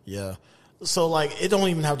decent. Yeah. So, like, it don't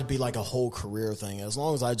even have to be, like, a whole career thing. As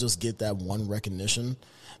long as I just get that one recognition,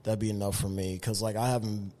 that'd be enough for me. Because, like, I've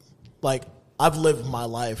lived my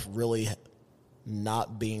life really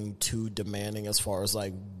not being too demanding as far as,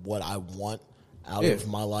 like, what I want out of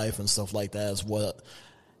my life and stuff like that is what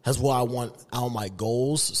I want out of my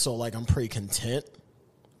goals. So, like, I'm pretty content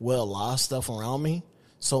with a lot of stuff around me.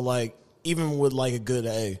 So, like, even with, like, a good,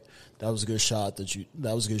 hey, that was a good shot that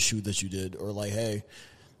was a good shoot that you did. Or, like, hey,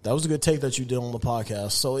 that was a good take that you did on the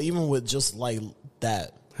podcast. So, even with just, like,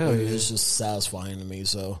 that, it's just satisfying to me.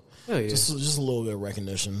 So, just a little bit of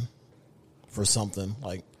recognition for something.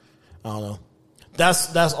 Like, I don't know.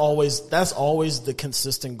 That's always the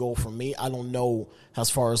consistent goal for me. I don't know as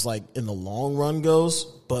far as, like, in the long run goes,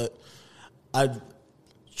 but I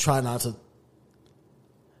try not to.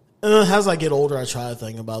 As I get older, I try to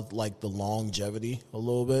think about, like, the longevity a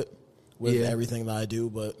little bit with everything that I do,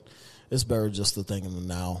 but it's better just to think in the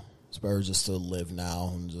now. It's better just to live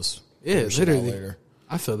now and just literally. later.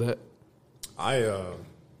 I feel that. Kind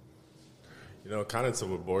of to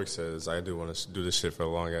what Borg says, I do want to do this shit for a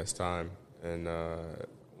long ass time. And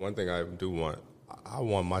one thing I do want, I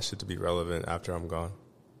want my shit to be relevant after I'm gone.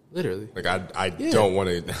 Literally. Like, I don't want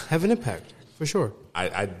to have an impact, for sure.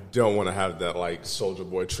 I don't want to have that, like, Soldier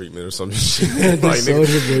Boy treatment or some shit. The like, Soldier Boy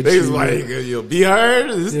niggas treatment. like, you'll be heard?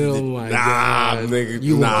 Oh my God. Nigga,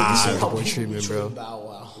 You want the nah. Soldier Boy treatment, bro. Bow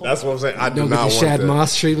Wow. That's what I'm saying. I do Don't get not the want Shad that.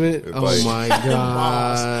 Moss treatment. It's Oh like- my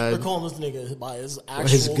Boss. They're God. calling this nigga by his actual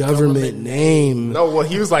His government name. No, well,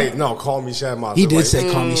 he was like, no, call me Shad Moss. He I'm did like,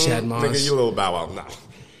 say, call me Shad Moss. Nigga, you little Bow Wow. Nah.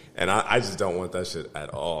 And I just don't want that shit at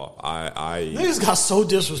all. Niggas got so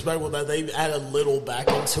disrespectful that they added little back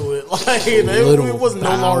into it. Like, Little it was no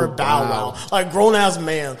Bow longer Bow Wow. Wow. Like, grown ass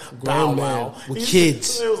man, Bow Grown man Wow. with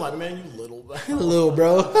kids. It was like, man, you little Bow Wow. Little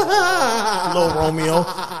bro. Little Romeo.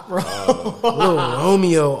 Little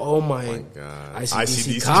Romeo. Oh my God.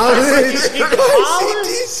 ICDC ICDC. college.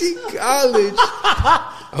 ICDC college.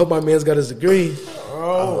 I hope my man's got his degree.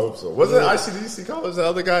 I hope so. Wasn't ICDC college the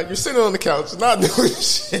other guy? You're sitting on the couch, not doing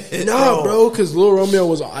shit. No, bro, because Lil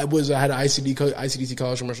Romeo had an ICDC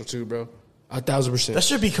college commercial too, bro. 1,000%. That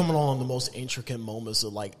should be coming on the most intricate moments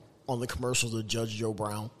of, like, on the commercials of Judge Joe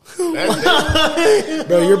Brown. Bro,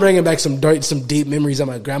 you're bringing back some deep memories at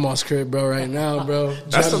my grandma's crib, bro, right now, bro.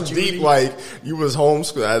 That's some deep, like, you was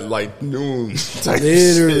homeschooled at, like, noon type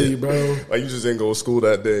Literally, shit. bro. Like, you just didn't go to school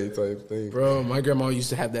that day type thing. Bro, my grandma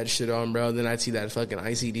used to have that shit on, bro. Then I'd see that fucking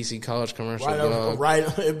ICDC college commercial, dog.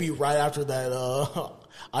 It'd be right after that,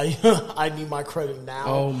 I need my credit now.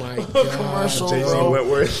 Oh, my God. Commercial, Jay-Z bro.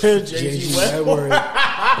 Wentworth. J.G. Wentworth.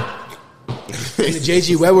 And the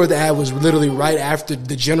J.G. Wentworth ad was literally right after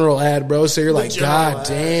the general ad, bro. So you're like, General God ad.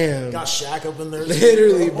 damn. Got Shaq up in there.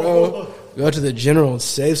 Literally, bro. Go to the general and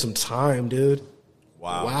save some time, dude.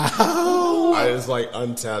 Wow. Wow. I just like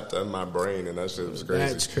untapped in my brain, and that shit was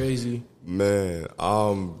crazy. That's crazy. Man,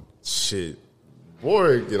 shit.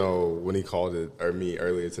 Borg, you know, when he called it, or me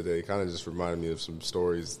earlier today, kind of just reminded me of some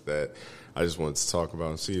stories that I just wanted to talk about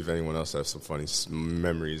and see if anyone else has some funny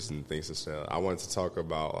memories and things to say. I wanted to talk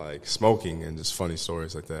about, like, smoking and just funny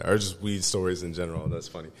stories like that, or just weed stories in general. That's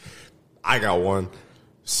funny. I got one.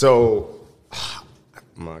 So,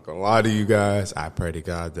 I'm not going to lie to you guys. I pray to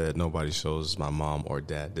God that nobody shows my mom or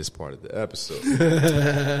dad this part of the episode.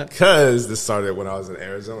 Because this started when I was in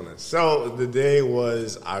Arizona. So, the day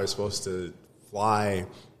was I was supposed to fly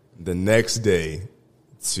the next day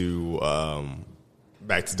to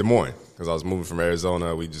back to Des Moines because I was moving from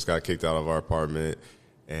Arizona. We just got kicked out of our apartment,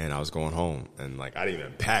 and I was going home. And, like, I didn't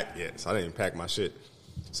even pack yet, so I didn't even pack my shit.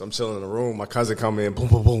 So I'm chilling in the room. My cousin come in, boom,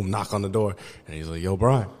 boom, boom, knock on the door. And he's like, yo,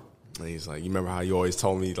 Brian. And he's like, you remember how you always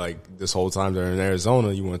told me, like, this whole time during in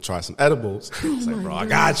Arizona, you want to try some edibles? It's like, bro, I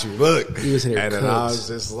got you. Look. He was in and then I was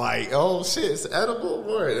just like, oh, shit, it's edible?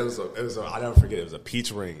 Word. It was I'll never forget, it was a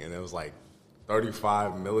peach ring, and it was like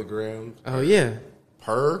 35 milligrams. Oh, yeah.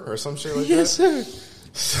 Per or some shit like Yes, that.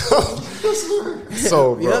 sir.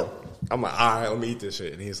 So, bro, Yep. I'm like, all right, let me eat this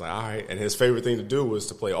shit. And he's like, all right. And his favorite thing to do was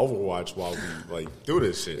to play Overwatch while we, like, do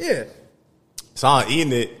this shit. Yeah. So I'm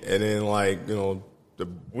eating it, and then, like, you know,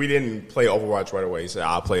 we didn't play Overwatch right away. He said,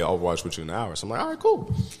 I'll play Overwatch with you in an hour. So I'm like, all right,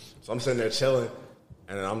 cool. So I'm sitting there chilling,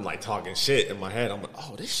 and then I'm, like, talking shit in my head. I'm like,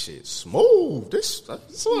 oh, this shit's smooth. This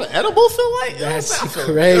what an edible feel like? That's I feel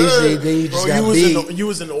crazy. good. Then you just Bro, got beat. you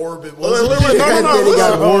was in orbit. No,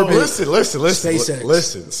 Listen, SpaceX.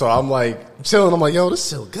 listen. So I'm like chilling. I'm like, yo, this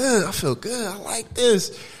feel good. I feel good. I like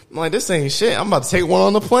this. I'm like, this ain't shit. I'm about to take one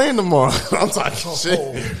on the plane tomorrow. I'm talking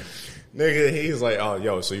shit. Nigga, he's like, oh,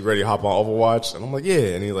 yo, so you ready to hop on Overwatch? And I'm like,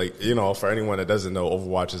 yeah. And he's like, you know, for anyone that doesn't know,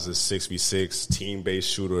 Overwatch is a 6v6 team-based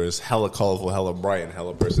shooter. It's hella colorful, hella bright, and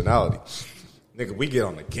hella personality. Nigga, we get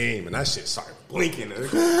on the game, and that shit started blinking. And it's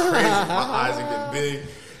crazy. My eyes are getting big.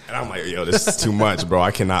 And I'm like, yo, this is too much, bro.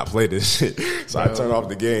 I cannot play this shit. So I turn off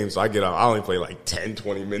the game. So I get out. I only play like 10,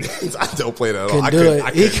 20 minutes. I don't play that at all. I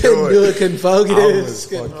couldn't do it. Couldn't focus.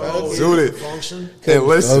 Couldn't focus. Suited. Function. And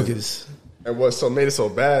listen. Focus. And what so made it so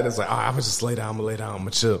bad is like, oh, I'm gonna just lay down. I'm gonna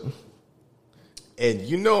chill. And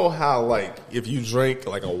you know how, like, if you drink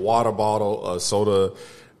like a water bottle, a soda,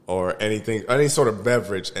 or anything, any sort of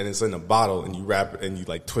beverage, and it's in a bottle, and you wrap it and you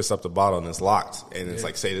like twist up the bottle and it's locked, and it's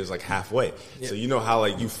like, say there's like halfway. So you know how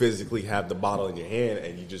like you physically have the bottle in your hand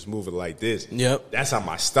and you just move it like this. Yep. That's how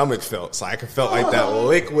my stomach felt. So I could felt like that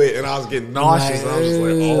liquid, and I was getting nauseous. And I was just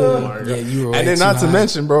like, oh my god. Yeah, you were and then way not too to high.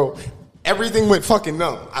 mention, bro, everything went fucking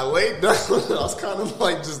numb. I laid down. I was kind of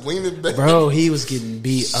like just leaning back. Bro, he was getting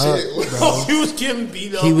beat up, bro. He was getting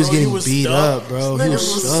beat up. He was bro. getting was beat stuck. up, bro. He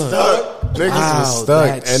was stuck. Niggas Wow, was stuck.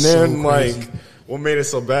 that's And then, so crazy. like, what made it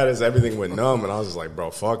so bad is everything went numb, and I was just like, bro,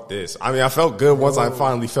 fuck this. I mean, I felt good once I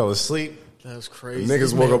finally fell asleep. That's crazy.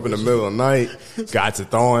 Niggas woke up in the middle of the night, got to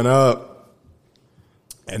throwing up,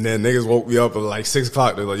 and then niggas woke me up at like 6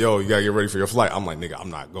 o'clock. They're like, yo, you gotta get ready for your flight. I'm like, nigga, I'm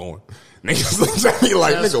not going. Niggas looked at me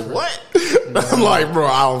like, That's nigga, what? I'm like, bro,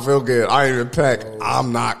 I don't feel good. I ain't even packed.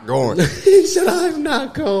 I'm not going. He said, I'm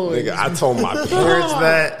not going. Nigga, I told my parents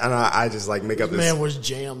that, and I just like make up this. Man was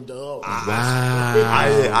jammed up.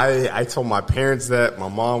 I told my parents that. My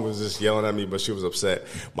mom was just yelling at me, but she was upset.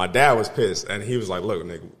 My dad was pissed, and he was like, look,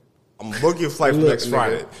 nigga, I'm gonna book your flight for next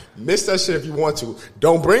Friday. Miss that shit if you want to.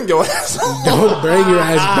 Don't bring your ass. Don't bring your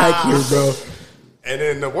ass back here, bro. And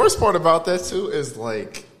then the worst part about that, too, is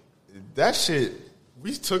like, that shit,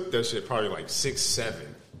 we took that shit probably like 6,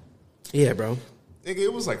 7. Yeah, bro. Nigga,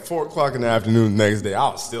 it was like 4 o'clock in the afternoon the next day. I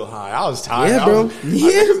was still high. I was tired. Yeah, bro.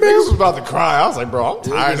 Niggas was about to cry. I was like, bro, I'm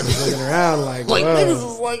tired of Just it. looking around like, Like, bro. niggas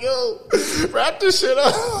was like, yo, wrap this shit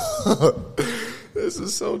up. This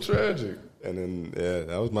is so tragic. And then, yeah,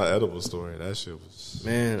 that was my edible story. That shit was...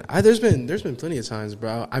 Man, there's been plenty of times,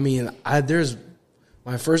 bro. I mean, there's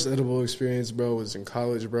my first edible experience, bro, was in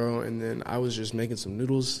college, bro, and then I was just making some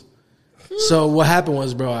noodles. So what happened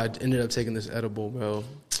was, bro, I ended up taking this edible, bro.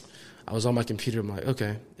 I was on my computer. I'm like,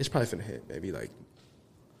 okay, it's probably finna hit maybe like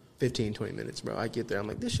 15, 20 minutes, bro. I get there. I'm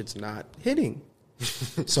like, this shit's not hitting.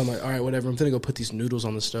 So I'm like, all right, whatever. I'm finna go put these noodles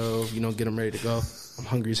on the stove, get them ready to go. I'm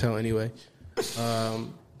hungry as hell anyway.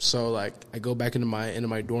 So like I go back into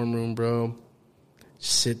my dorm room, bro.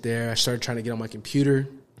 Sit there. I started trying to get on my computer.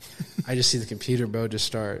 I just see the computer, bro, just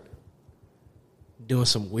start doing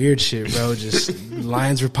some weird shit, bro. Just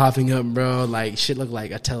lines were popping up, bro. Like shit looked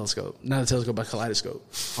like a telescope. Not a telescope, but a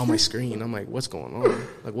kaleidoscope on my screen. I'm like, what's going on?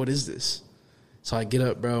 Like, what is this? So I get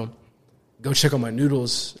up, bro. go check on my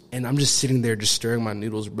noodles, and I'm just sitting there just stirring my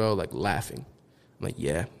noodles, bro, like laughing. I'm like,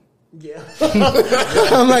 yeah. Yeah.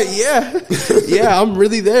 I'm like, yeah, I'm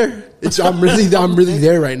really there. I'm really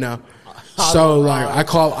there right now. So like, I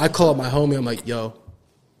call up my homie. I'm like, yo,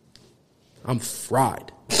 I'm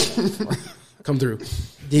fried. Come through.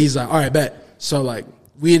 He's like, all right, bet. So like,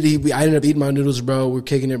 I ended up eating my noodles, bro. We're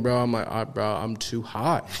kicking it, bro. I'm like, all right, bro, I'm too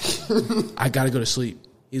hot. I gotta go to sleep.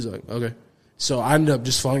 He's like, okay. So I ended up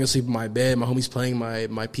just falling asleep in my bed. My homie's playing my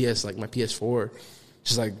PS4,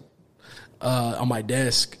 just like on my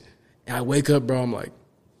desk. And I wake up, bro. I'm like,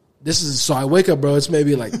 I wake up, bro. It's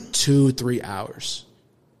maybe like 2-3 hours.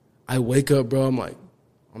 I wake up, bro. I'm like,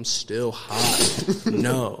 I'm still hot.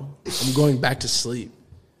 No, I'm going back to sleep.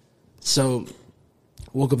 So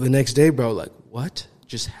woke up the next day, bro. Like, what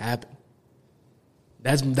just happened?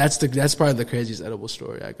 That's probably the craziest edible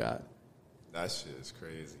story I got. That shit is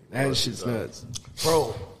crazy. That shit's nuts,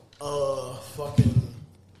 bro. Fucking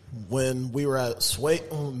when we were at Sway,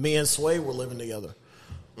 me and Sway were living together.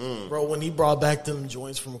 Bro, when he brought back them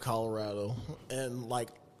joints from Colorado, and like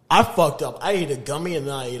I fucked up. I ate a gummy and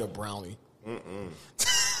then I ate a brownie.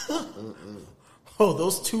 Oh,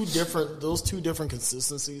 those two different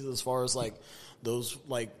consistencies as far as like those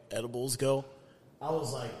like edibles go. I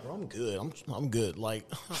was like, bro, I'm good. I'm good. Like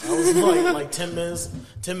I was like 10 minutes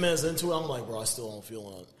into it, I'm like, bro, I still don't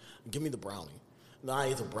feel it. Give me the brownie. And I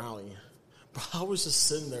ate the brownie. Bro, I was just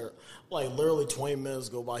sitting there, like literally 20 minutes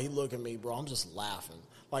go by. He looked at me, bro. I'm just laughing.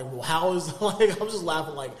 Like, how is like I'm just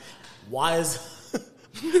laughing. Like, why is?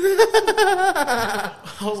 I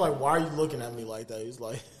was like, why are you looking at me like that? He's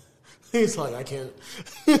like, I can't,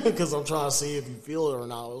 because I'm trying to see if you feel it or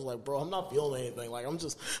not. I was like, bro, I'm not feeling anything. Like, I'm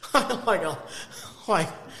just like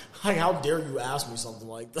how dare you ask me something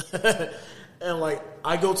like that? And like,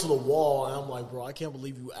 I go to the wall and I'm like, bro, I can't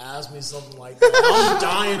believe you asked me something like that. I'm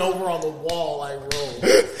dying over on the wall, like, bro.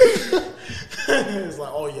 It's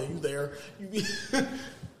like, oh yeah, you there?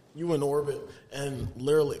 You in orbit? And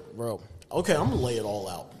literally, bro. Okay, I'm gonna lay it all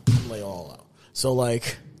out. So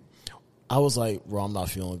like, I was like, bro, I'm not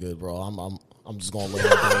feeling good, bro. I'm just gonna lay in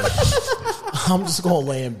bed. I'm just gonna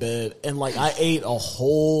lay in bed, and like, I ate a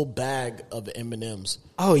whole bag of M&Ms.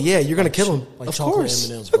 Oh yeah, you're gonna kill him. Like of chocolate course.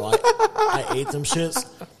 M&Ms, bro. I ate them shits.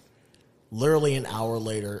 Literally an hour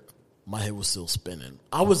later, my head was still spinning.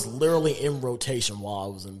 I was literally in rotation while I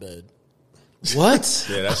was in bed. What?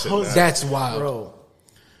 Yeah, that's That's wild, bro.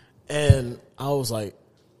 And I was like,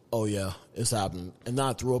 oh yeah, it's happening. And then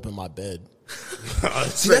I threw up in my bed.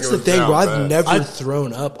 See, that's the thing, bro. I've never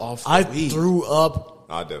thrown up off the weed. Threw up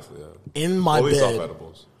I definitely have. in my At least off bed.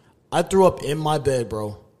 edibles. I threw up in my bed,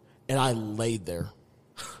 bro. And I laid there.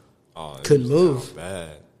 Oh, it Couldn't was move.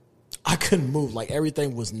 bad. I couldn't move. Like,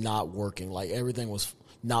 everything was not working. Like, everything was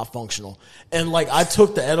not functional. And, like, I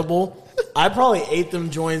took the edible. I probably ate them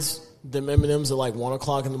joints, them M&Ms at, like, 1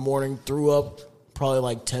 o'clock in the morning. Threw up probably,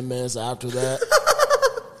 like, 10 minutes after that.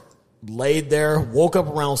 Laid there. Woke up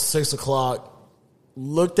around 6 o'clock.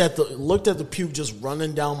 Looked at the puke just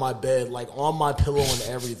running down my bed, like, on my pillow and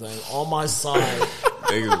everything. On my side.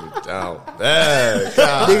 Niggas were down bad.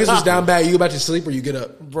 God. Niggas was down bad. You go back to sleep or you get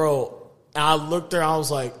up? Bro, and I looked there. I was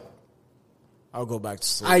like, I'll go back to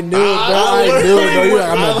sleep. I knew it, bro. I knew it, bro. You're like,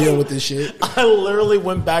 I'm not dealing with this shit. I literally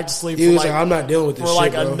went back to sleep. He for was like, I'm not dealing with this for shit,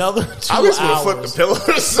 like bro. another 2 I was hours. gonna flip the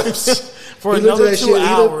pillow or some shit. For He looked at another that 2 shit.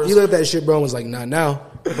 hours. He looked at that shit, bro, and was like, not now.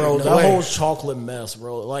 Bro, No that way. whole chocolate mess,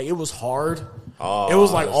 bro. Like, it was hard. Oh, it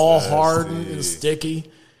was like that's all nasty. hard and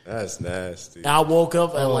sticky. That's nasty. And I woke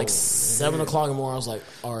up at like 7 o'clock in the morning. I was like,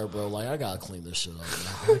 all right, bro, like, I gotta clean this shit up.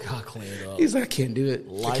 Man. I gotta clean it up. He's like, I can't do it.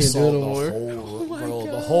 I can't do Lysol it no more.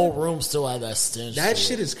 the whole room still had that stench. That to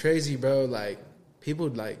shit it. is crazy, bro. Like, people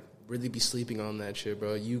like really be sleeping on that shit,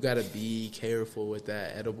 bro. You gotta be careful with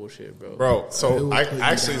that edible shit, bro. Bro, so It will I put you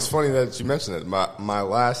actually, down. it's funny that you mentioned it. My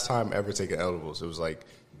last time ever taking edibles, it was like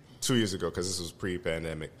 2 years ago because this was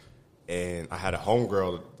pre-pandemic, and I had a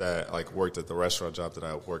homegirl that like worked at the restaurant job that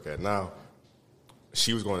I work at now.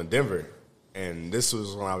 She was going to Denver, and this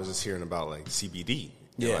was when I was just hearing about like CBD,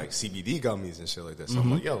 and, Yeah. like CBD gummies and shit like that. So I'm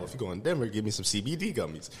like, yo, if you go in Denver, give me some CBD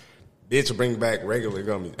gummies. Bitch will bring back regular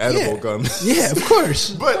gummies, edible gummies. Yeah, of course.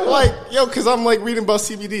 But like, yo, because I'm like reading about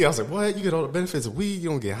CBD, I was like, what? You get all the benefits of weed, you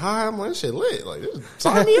don't get high. I'm like, this shit lit. Like,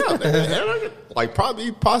 sign me out. Like,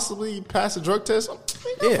 possibly pass a drug test.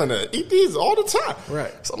 I'm gonna eat these all the time.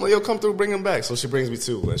 Right. So I'm like, yo, come through, bring them back. So she brings me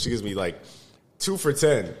 2, and she gives me like 2 for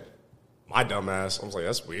 $10. My dumb ass, I was like,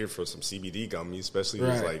 that's weird for some CBD gummies, especially if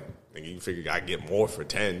it's Right. like, you figure I get more for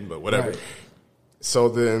 10, but whatever. Right. So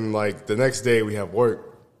then, like, the next day we have work.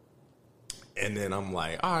 And then I'm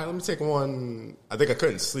like, all right, let me take one. I think I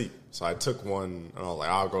couldn't sleep. So I took one, and I was like,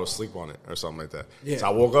 I'll go to sleep on it or something like that. Yeah. So I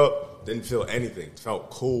woke up, didn't feel anything. It felt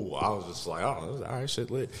cool. I was just like, oh, all right, shit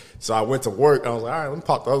lit. So I went to work. I was like, all right, let me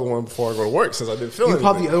pop the other one before I go to work since I didn't feel You anything.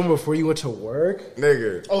 popped the other one before you went to work?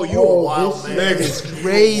 Nigga. Oh, you a wild this man. nigga's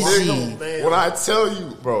crazy. Man. When I tell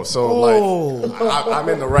you, bro, so Oh. like, I'm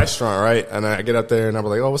in the restaurant, right? And I get up there and I'm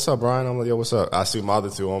like, oh, what's up, Brian? I'm like, yo, what's up? I see my other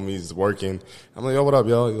two homies working. I'm like, yo, what up,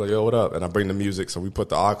 yo? He's like, yo, what up? And I bring the music, so we put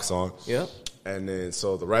the aux on. Yep. And then,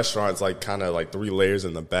 so the restaurant's like kind of like 3 layers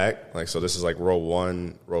in the back. Like, so this is like row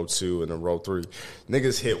 1, row 2, and then row 3.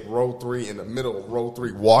 Niggas hit row 3 in the middle of row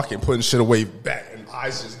 3, walking, putting shit away back, and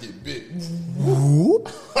eyes just get big. I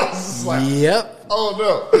was just like, Yep. oh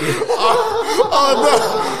no.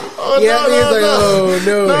 Oh no. Oh Yeah, no. he's like, oh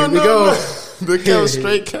no, here we go. The Kevin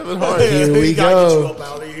straight Kevin Hart. Here we He gotta get you go. up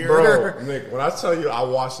out of here. Bro, Nick, when I tell you I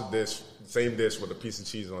washed the dish, same dish with a piece of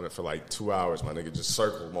cheese on it for like 2 hours, my nigga, just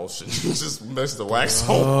circle motion. Just messed the wax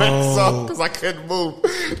on wax off because I couldn't move.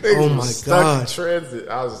 Niggas Oh was my stuck in God. transit.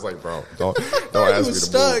 I was just like, bro, don't He ask me was to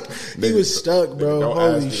stuck. move. He was stuck, bro. Don't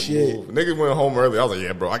Holy ask me to shit. move. Nigga went home early. I was like,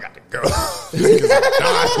 yeah, bro, I got to go. Niggas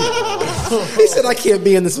dying. He said, I can't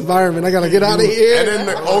be in this environment. I gotta get out of here. And then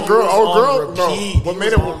the old girl, bro, what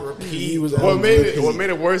made it He was what on made repeat. it what made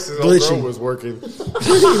it worse is old Glitching. girl was working. He was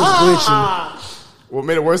glitching. What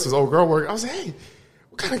made it worse is old girl working. I was like, hey,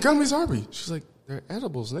 what kind of gummies are we? She's like, they're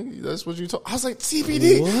edibles, nigga. That's what you told. I was like,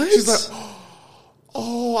 CBD. What? She's like,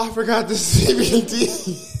 oh, I forgot the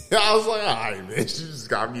CBD. I was like, all right, man. She just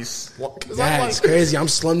got me slumped. That's crazy. I'm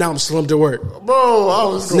slumped now. I'm slumped to work. Bro, I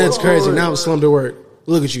was going That's crazy. through it. Now I'm slumped to work.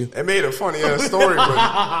 Look at you. It made a funny ass story,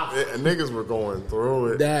 but niggas were going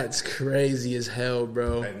through it. That's crazy as hell,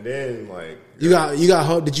 bro. And then, like, You got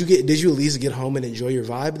home. Did you at least get home and enjoy your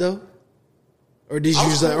vibe though? Or did you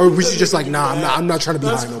just like, or was you just like, nah, I'm not trying to be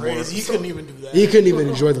That's high no more. crazy. He couldn't even do that. You couldn't even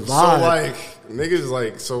enjoy the so vibe. like niggas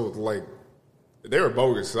like they were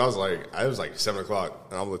bogus. So I was like, it was like 7 o'clock,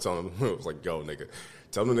 and I was telling them, it was like, yo, nigga,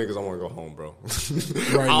 tell them niggas I want to go home, bro.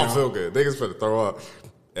 I now. don't feel good. Niggas finna throw up.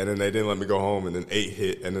 And then they didn't let me go home, and then 8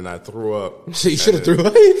 hit, and then I threw up. So you should have And then- threw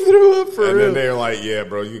up. You threw up for And real. then they were like, yeah,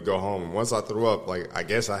 bro, you can go home. And once I threw up, like, I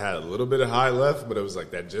guess I had a little bit of high left, but it was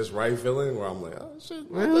like that just right feeling where I'm like, oh, shit.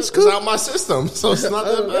 Man, that's it's cool. out my system, so it's not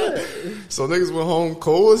that bad. So niggas went home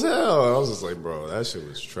cool as hell. And I was just like, bro, that shit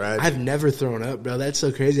was tragic. I've never thrown up, bro. That's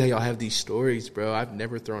so crazy how y'all have these stories, bro. I've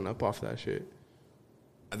never thrown up off that shit.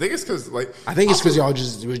 I think it's because, like... I think it's because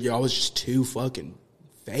y'all was just too fucking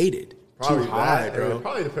faded. Probably too high, that, bro. and it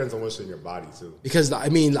probably depends on what's in your body, too. Because, I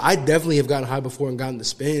mean, I definitely have gotten high before and gotten the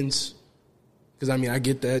spins. Because, I mean, I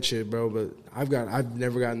get that shit, bro. But I've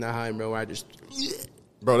never gotten that high, bro, where I just...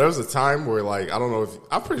 Bro, there was a time where, like, I don't know if...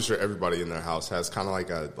 I'm pretty sure everybody in their house has kind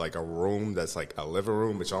of like a room that's like a living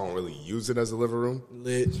room, but y'all don't really use it as a living room.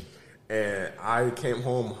 Lit. And I came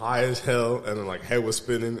home high as hell, and then like head was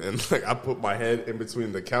spinning, and like I put my head in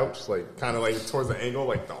between the couch, like kind of like towards the angle,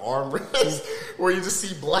 like the armrest, where you just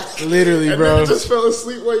see black. Literally, and bro. Then I just fell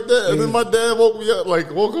asleep like that, and then my dad woke me up,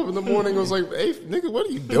 like woke up in the morning, and was like, "Hey, nigga, what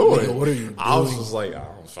are you doing? Nigga, what are you I was doing? just like, I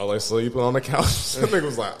fell asleep on the couch. That nigga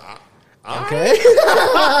was like, Okay.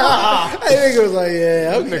 I think it was like,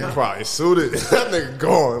 yeah, That okay. nigga probably suited. That nigga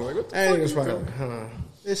gone. Like, what the I fuck think it was you probably doing? like, huh,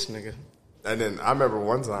 this nigga. And then I remember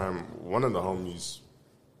one time, one of the homies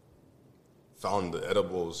found the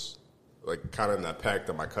edibles, like kind of in that pack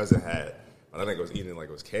that my cousin had. But I think it was eating like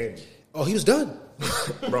it was candy. Oh, he was done.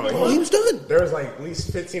 Bro, Oh, he was done. there was like at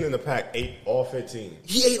least 15 in the pack, ate all 15.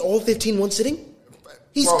 He ate all 15 one sitting?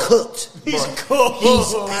 He's Bro. cooked. He's cool.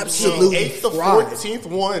 He's He absolutely ate the fried. 14th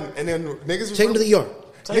one, and then niggas was Take him to the ER.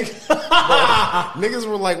 niggas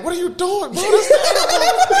were like, "What are you doing, bro? That's the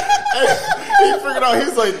edibles." He figured out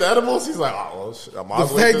he's like the edibles. He's like, "Oh, well, shit, I might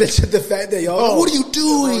as well eat this." The fact that y'all, what are you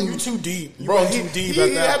doing? You too deep. You Bro, went he, too deep he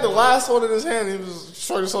at that. had the last one in his hand. He was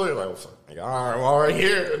showing his shoulder like, well, fuck. Like, all right, well, right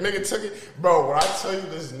here. The nigga took it. Bro, when I tell you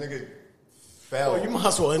this nigga fell. Bro, you might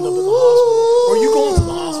as well end up in the hospital. Or you going to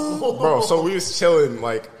the hospital. Bro, so we was chilling,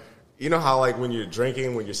 like, you know how, like, when you're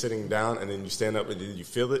drinking, when you're sitting down, and then you stand up and then you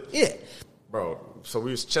feel it? Yeah. Bro, so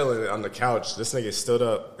we was chilling on the couch. This nigga stood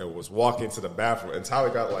up and was walking to the bathroom. And Tyler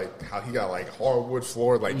got, like, how he got, like, hardwood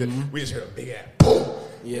floor. Like, we just heard a big ass boom.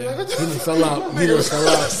 Yeah. He done fell out. He done Nigga fell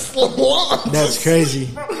out. slumped. That's crazy.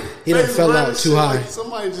 He done Nigga fell ran out and too shit, high. like,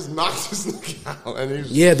 somebody just knocked this nigga out. And he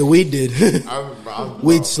was Yeah, the weed did. I'm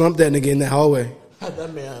Weed slumped that nigga in the hallway. Had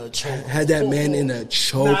that man in a choke. Had that man in a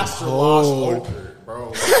choke Master lock hold. Poker,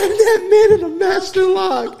 bro. Had that man in a master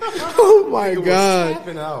lock. Oh my Nigga was god.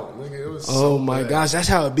 tapping out, nigga. It was Oh so my bad. gosh, that's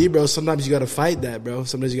how it be, bro. Sometimes you gotta fight that, bro.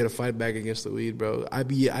 Sometimes you gotta fight back against the weed, bro. I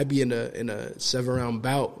be in a 7-round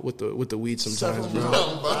bout with the weed sometimes, bro.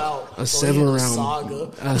 A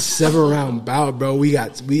 7-round bout, bro. We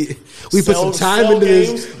put some time into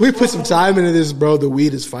this. We put some time into this, bro. The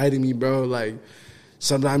weed is fighting me, bro. Like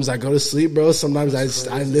sometimes I go to sleep, bro. Sometimes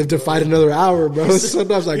I live to fight another hour, bro.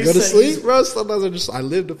 Sometimes I go to sleep, bro. Sometimes I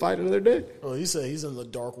live to fight another day. Oh, he said he's in the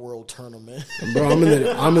Dark World tournament. Bro, I'm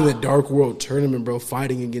in the Dark World tournament, bro,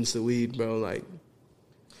 fighting against the weed, bro. Like,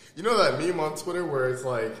 You know that meme on Twitter where it's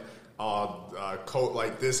like, coat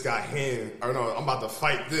like this got hand. Or no, I'm about to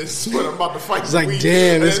fight this, but I'm about to fight. it's like,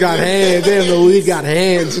 damn, it's got hands. Damn, the weed got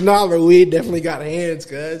hands. Nah, the weed definitely got hands,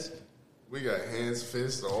 cuz. We got hands,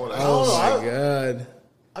 fists, all that. Oh know, my god.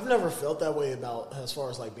 I've never felt that way about as far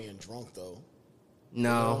as like being drunk though.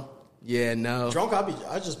 No. Yeah, no. Drunk,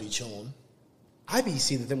 I just be chilling.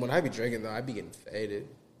 See the thing when I be drinking though, I be getting faded.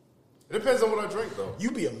 It depends on what I drink, though.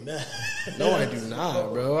 You be a mess. No, I do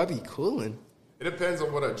not, bro. I be cooling. It depends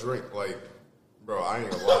on what I drink. Like, bro, I ain't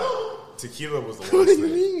gonna lie. Tequila was the What worst do you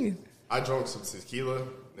thing. mean? I drank some tequila.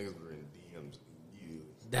 Niggas were in DMs.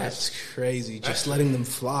 That's crazy. Just letting them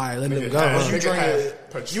fly, letting them Nigga, go. that Huh? nigga had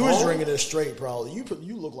You was Patron? drinking it straight, probably.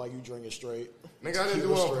 You look like you drink it straight. Nigga, I didn't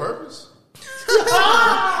do it on purpose.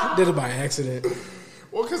 Did it by accident.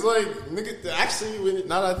 Well, cause like, nigga, actually,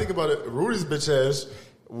 now that I think about it, Rudy's bitch ass.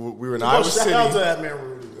 We were in Iowa Shout City. out to that man,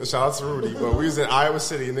 Rudy. Shout out to Rudy, but we was in Iowa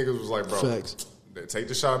City and niggas was like, bro, Facts. take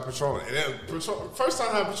the shot of Patron. And then Patron, first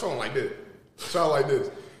time I had Patron like this, shot like this,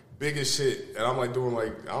 big as shit. And I'm like doing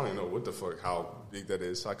like, I don't even know what the fuck, how big that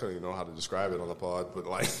is. I couldn't even know how to describe it on the pod, but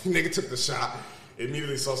like, nigga took the shot,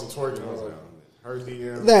 immediately saw some twerking. I was like, her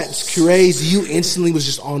DM. That's crazy. You instantly was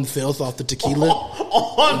just on filth off the tequila.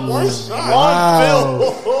 On one shot. Wow.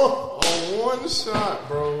 On one shot,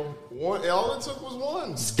 bro. One, all it took was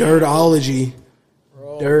one. Dirtology.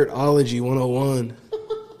 Dirtology 101.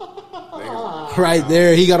 Right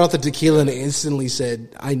there. He got off the tequila and instantly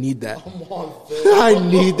said, I need that. I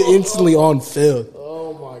need the instantly on filth.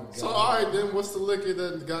 Oh my god. So, all right, then what's the liquor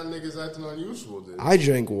that got niggas acting unusual then? I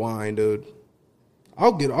drank wine, dude.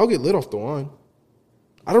 I'll get lit off the wine.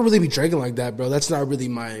 I don't really be drinking like that, bro. That's not really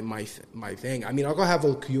my thing. I mean, I can have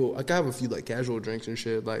a few like casual drinks and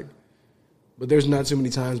shit, like, but there's not too many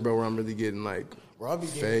times, bro, where I'm really getting like Bro, I be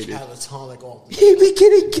getting faded. catatonic off the He be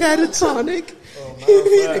getting catatonic. matter He of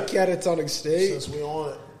be in a fact, catatonic state. since we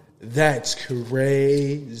on it. That's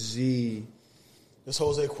crazy. This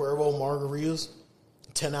Jose Cuervo margaritas,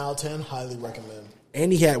 10 out of 10, highly recommend.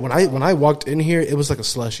 And he had when I walked in here, it was like a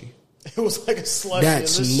slushy. It was like a slushy.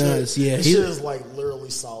 That's and this nuts, Shit, yeah. This He- shit is like literally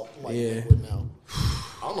salt, like Yeah. liquid now.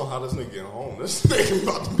 I don't know how this nigga get home. This nigga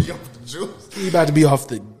about to be off the juice. He about to be off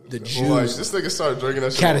the Like, juice. this nigga started drinking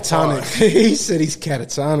that shit. on the Catatonic. pod. He said he's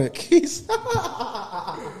catatonic. He's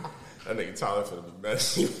That nigga Tyler finna be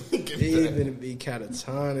messy. Get he back. gonna be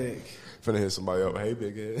catatonic. Finna hit somebody up. Hey,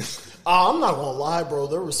 big head. I'm not gonna lie, bro.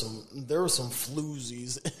 There were some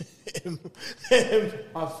floozies in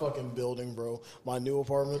my fucking building, bro. My new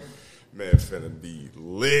apartment. Man, finna be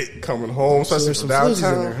lit coming home. So Especially there's from some floozies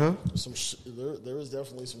downtown. in there, huh? There is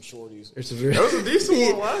definitely some shorties. There's a very, That was a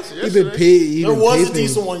decent one last He been yesterday. There was a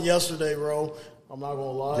decent one yesterday, bro. I'm not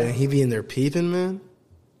gonna lie. Dang, he be in there peeping, man.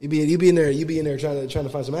 You be in there trying to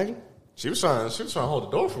find some action. She was trying to hold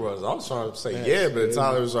the door for us. I was trying to say yeah, but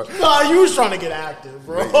Tyler was like, Nah, you was trying to get active,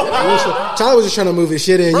 bro. Tyler was just trying to move his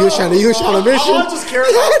shit in. You was trying to mission. All I just cared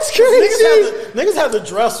about. That's crazy. Niggas had the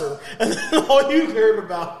dresser, and then all you cared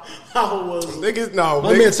about how it was. niggas, no.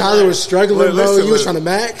 My man Tyler was struggling, bro. Listen, You was trying to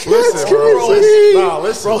mac. Listen, That's bro. crazy. Nah,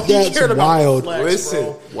 listen. Bro, he That's cared about wild. the flex, Listen,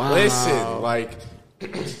 bro. Wow. listen, like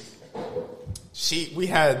we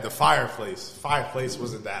had the fireplace. Fireplace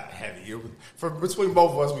wasn't that heavy. It was, between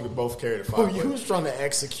both of us, we could both carry the Bro, fireplace. you was trying to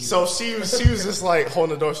execute. So she was just like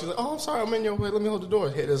holding the door. She's like, "Oh, I'm sorry, I'm in your way. Let me hold the door."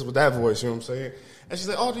 Hit us with that voice, you know what I'm saying? And she's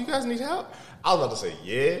like, "Oh, do you guys need help?" I was about to say,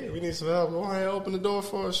 "Yeah, we need some help. Go ahead, open the door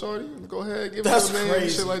for us, shorty. Go ahead, give That's us a name crazy.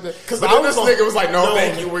 and shit like that." 'Cause But I then was this on- nigga was like, "No, No.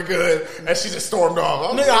 thank you, we're good," and she just stormed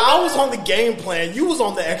off. Nigga, I was on the game plan. You was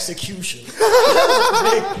on the execution.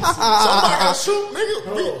 Somebody got shoot,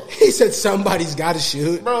 nigga. He said somebody's got to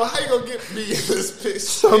shoot. Bro, how you gonna get me in this pick?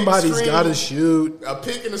 Somebody's screen, got to shoot. a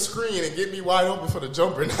pick in the screen and get me wide open for the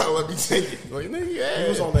jumper and not let me take it. Like, nigga, yeah. You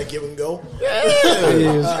was on that give and go.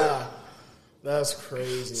 Yeah. That's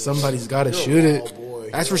crazy. Somebody's got to You're a shoot it. wild boy.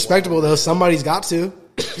 That's You're a respectable though. Somebody's got to.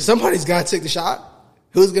 Somebody's got to take the shot.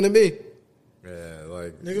 Who's gonna be? Yeah,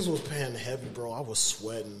 like Niggas was paying heavy, bro. I was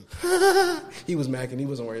sweating. He was macking. He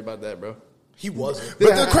wasn't worried about that, bro. He wasn't.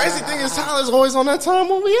 But the crazy thing is Tyler's always on that time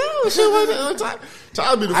when we out. Shit like that.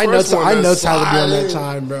 Tyler be the first one. I know that's Tyler be on that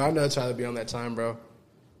sliding. time, bro. I know Tyler be on that time, bro.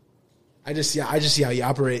 I just see how he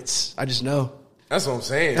operates. I just know. That's what I'm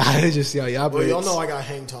saying. I just see how he Well, operates. y'all know I got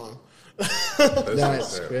hang time.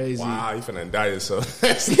 That's crazy. Wow, you finna indict yourself. I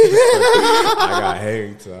got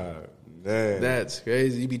hang time. Man. That's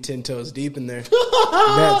crazy. You be 10 toes deep in there.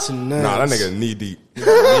 That's nuts. Nah, that nigga knee deep. Knee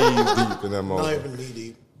deep in that Not moment. even knee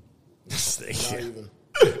deep. Not even.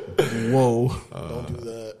 Whoa. Don't do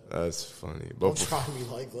that. That's funny. Don't But try me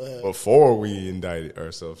like that. before we indicted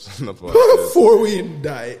ourselves on the podcast Before we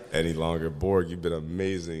indict. any longer, Borg, you've been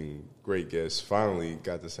amazing, great guest. Finally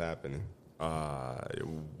got this happening.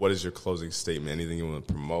 What is your closing statement? Anything you want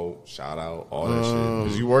to promote, shout out, all that shit?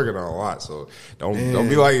 Because you working on a lot, so don't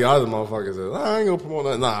be like y'all other motherfuckers that I ain't gonna promote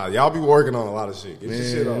nothing. Nah, y'all be working on a lot of shit. Get your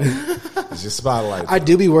shit off. It's your spotlight. I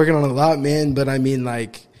do be working on a lot, man, but I mean,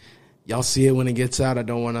 like, y'all see it when it gets out. I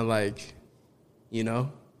don't want to, like, you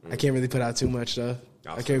know, I can't really put out too much stuff.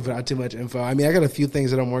 I can't really put out too much info. I mean, I got a few things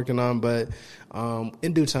that I'm working on, but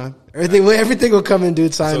in due time. Everything will come in due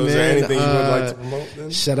time, So man. is there anything you would like to promote then?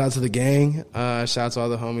 Shout out to the gang. Shout out to all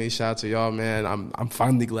the homies. Shout out to y'all, man. I'm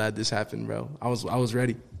finally glad this happened, bro. I was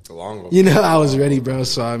ready. Long You know, I was ready, bro.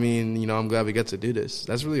 So, I mean, you know, I'm glad we got to do this.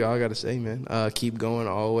 That's really all I got to say, man. Keep going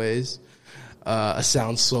always. A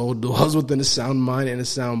sound soul dwells within a sound mind and a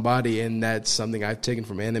sound body, and that's something I've taken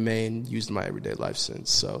from anime and used in my everyday life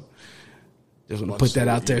since. So, just want to put that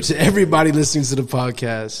out there to everybody listening to the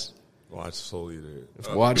podcast. Watch Soul Eater.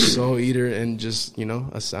 Watch Soul Eater and just, you know,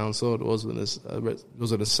 a sound soul dwells within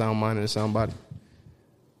a sound mind and a sound body.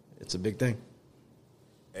 It's a big thing.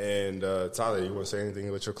 And Tyler, you want to say anything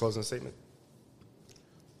about your closing statement?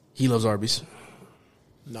 He loves Arby's.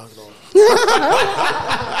 Knock it off.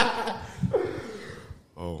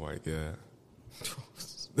 Oh my god.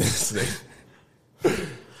 This nigga.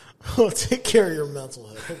 Take care of your mental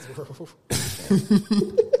health, bro.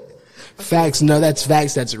 Facts. No, that's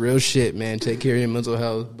facts. That's real shit, man. Take care of your mental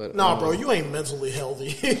health. But Nah, bro, you ain't mentally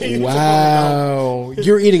healthy. wow.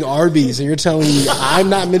 You're eating Arby's and you're telling me I'm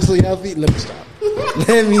not mentally healthy? Let me stop.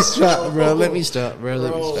 Let me stop, bro. Let me stop, bro.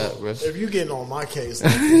 Let me stop, bro. If you getting on my case,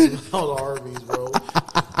 about Arby's, bro,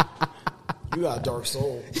 you got a dark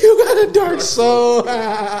soul. You got a dark soul.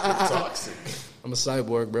 Toxic. I'm a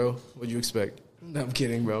cyborg, bro. What'd you expect? No, I'm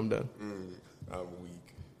kidding, bro. I'm done. I'm weak.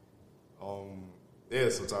 Yeah,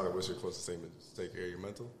 so Tyler, what's your closing statement? Just take care of your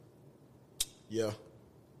mental. Yeah.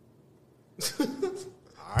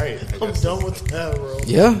 All right. I'm done with that, bro.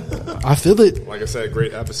 Yeah, I feel it. Like I said,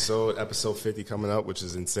 great episode. Episode 50 coming up, which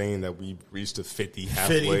is insane that we reached the 50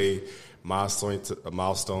 halfway milestone to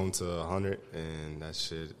 100, and that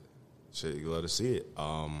shit you love to see it.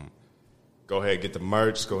 Go ahead, get the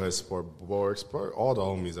merch. Go ahead, support Borg, support all the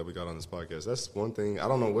homies that we got on this podcast. That's one thing. I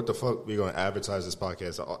don't know what the fuck we're going to advertise this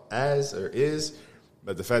podcast as or is,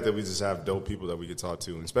 but the fact that we just have dope people that we can talk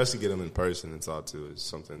to, and especially get them in person and talk to, is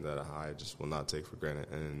something that I just will not take for granted.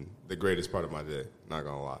 And the greatest part of my day, not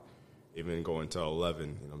going to lie. Even going till 11,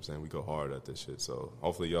 you know what I'm saying? We go hard at this shit. So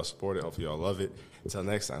hopefully y'all support it. Hopefully y'all love it. Until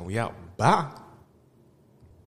next time, we out. Bye.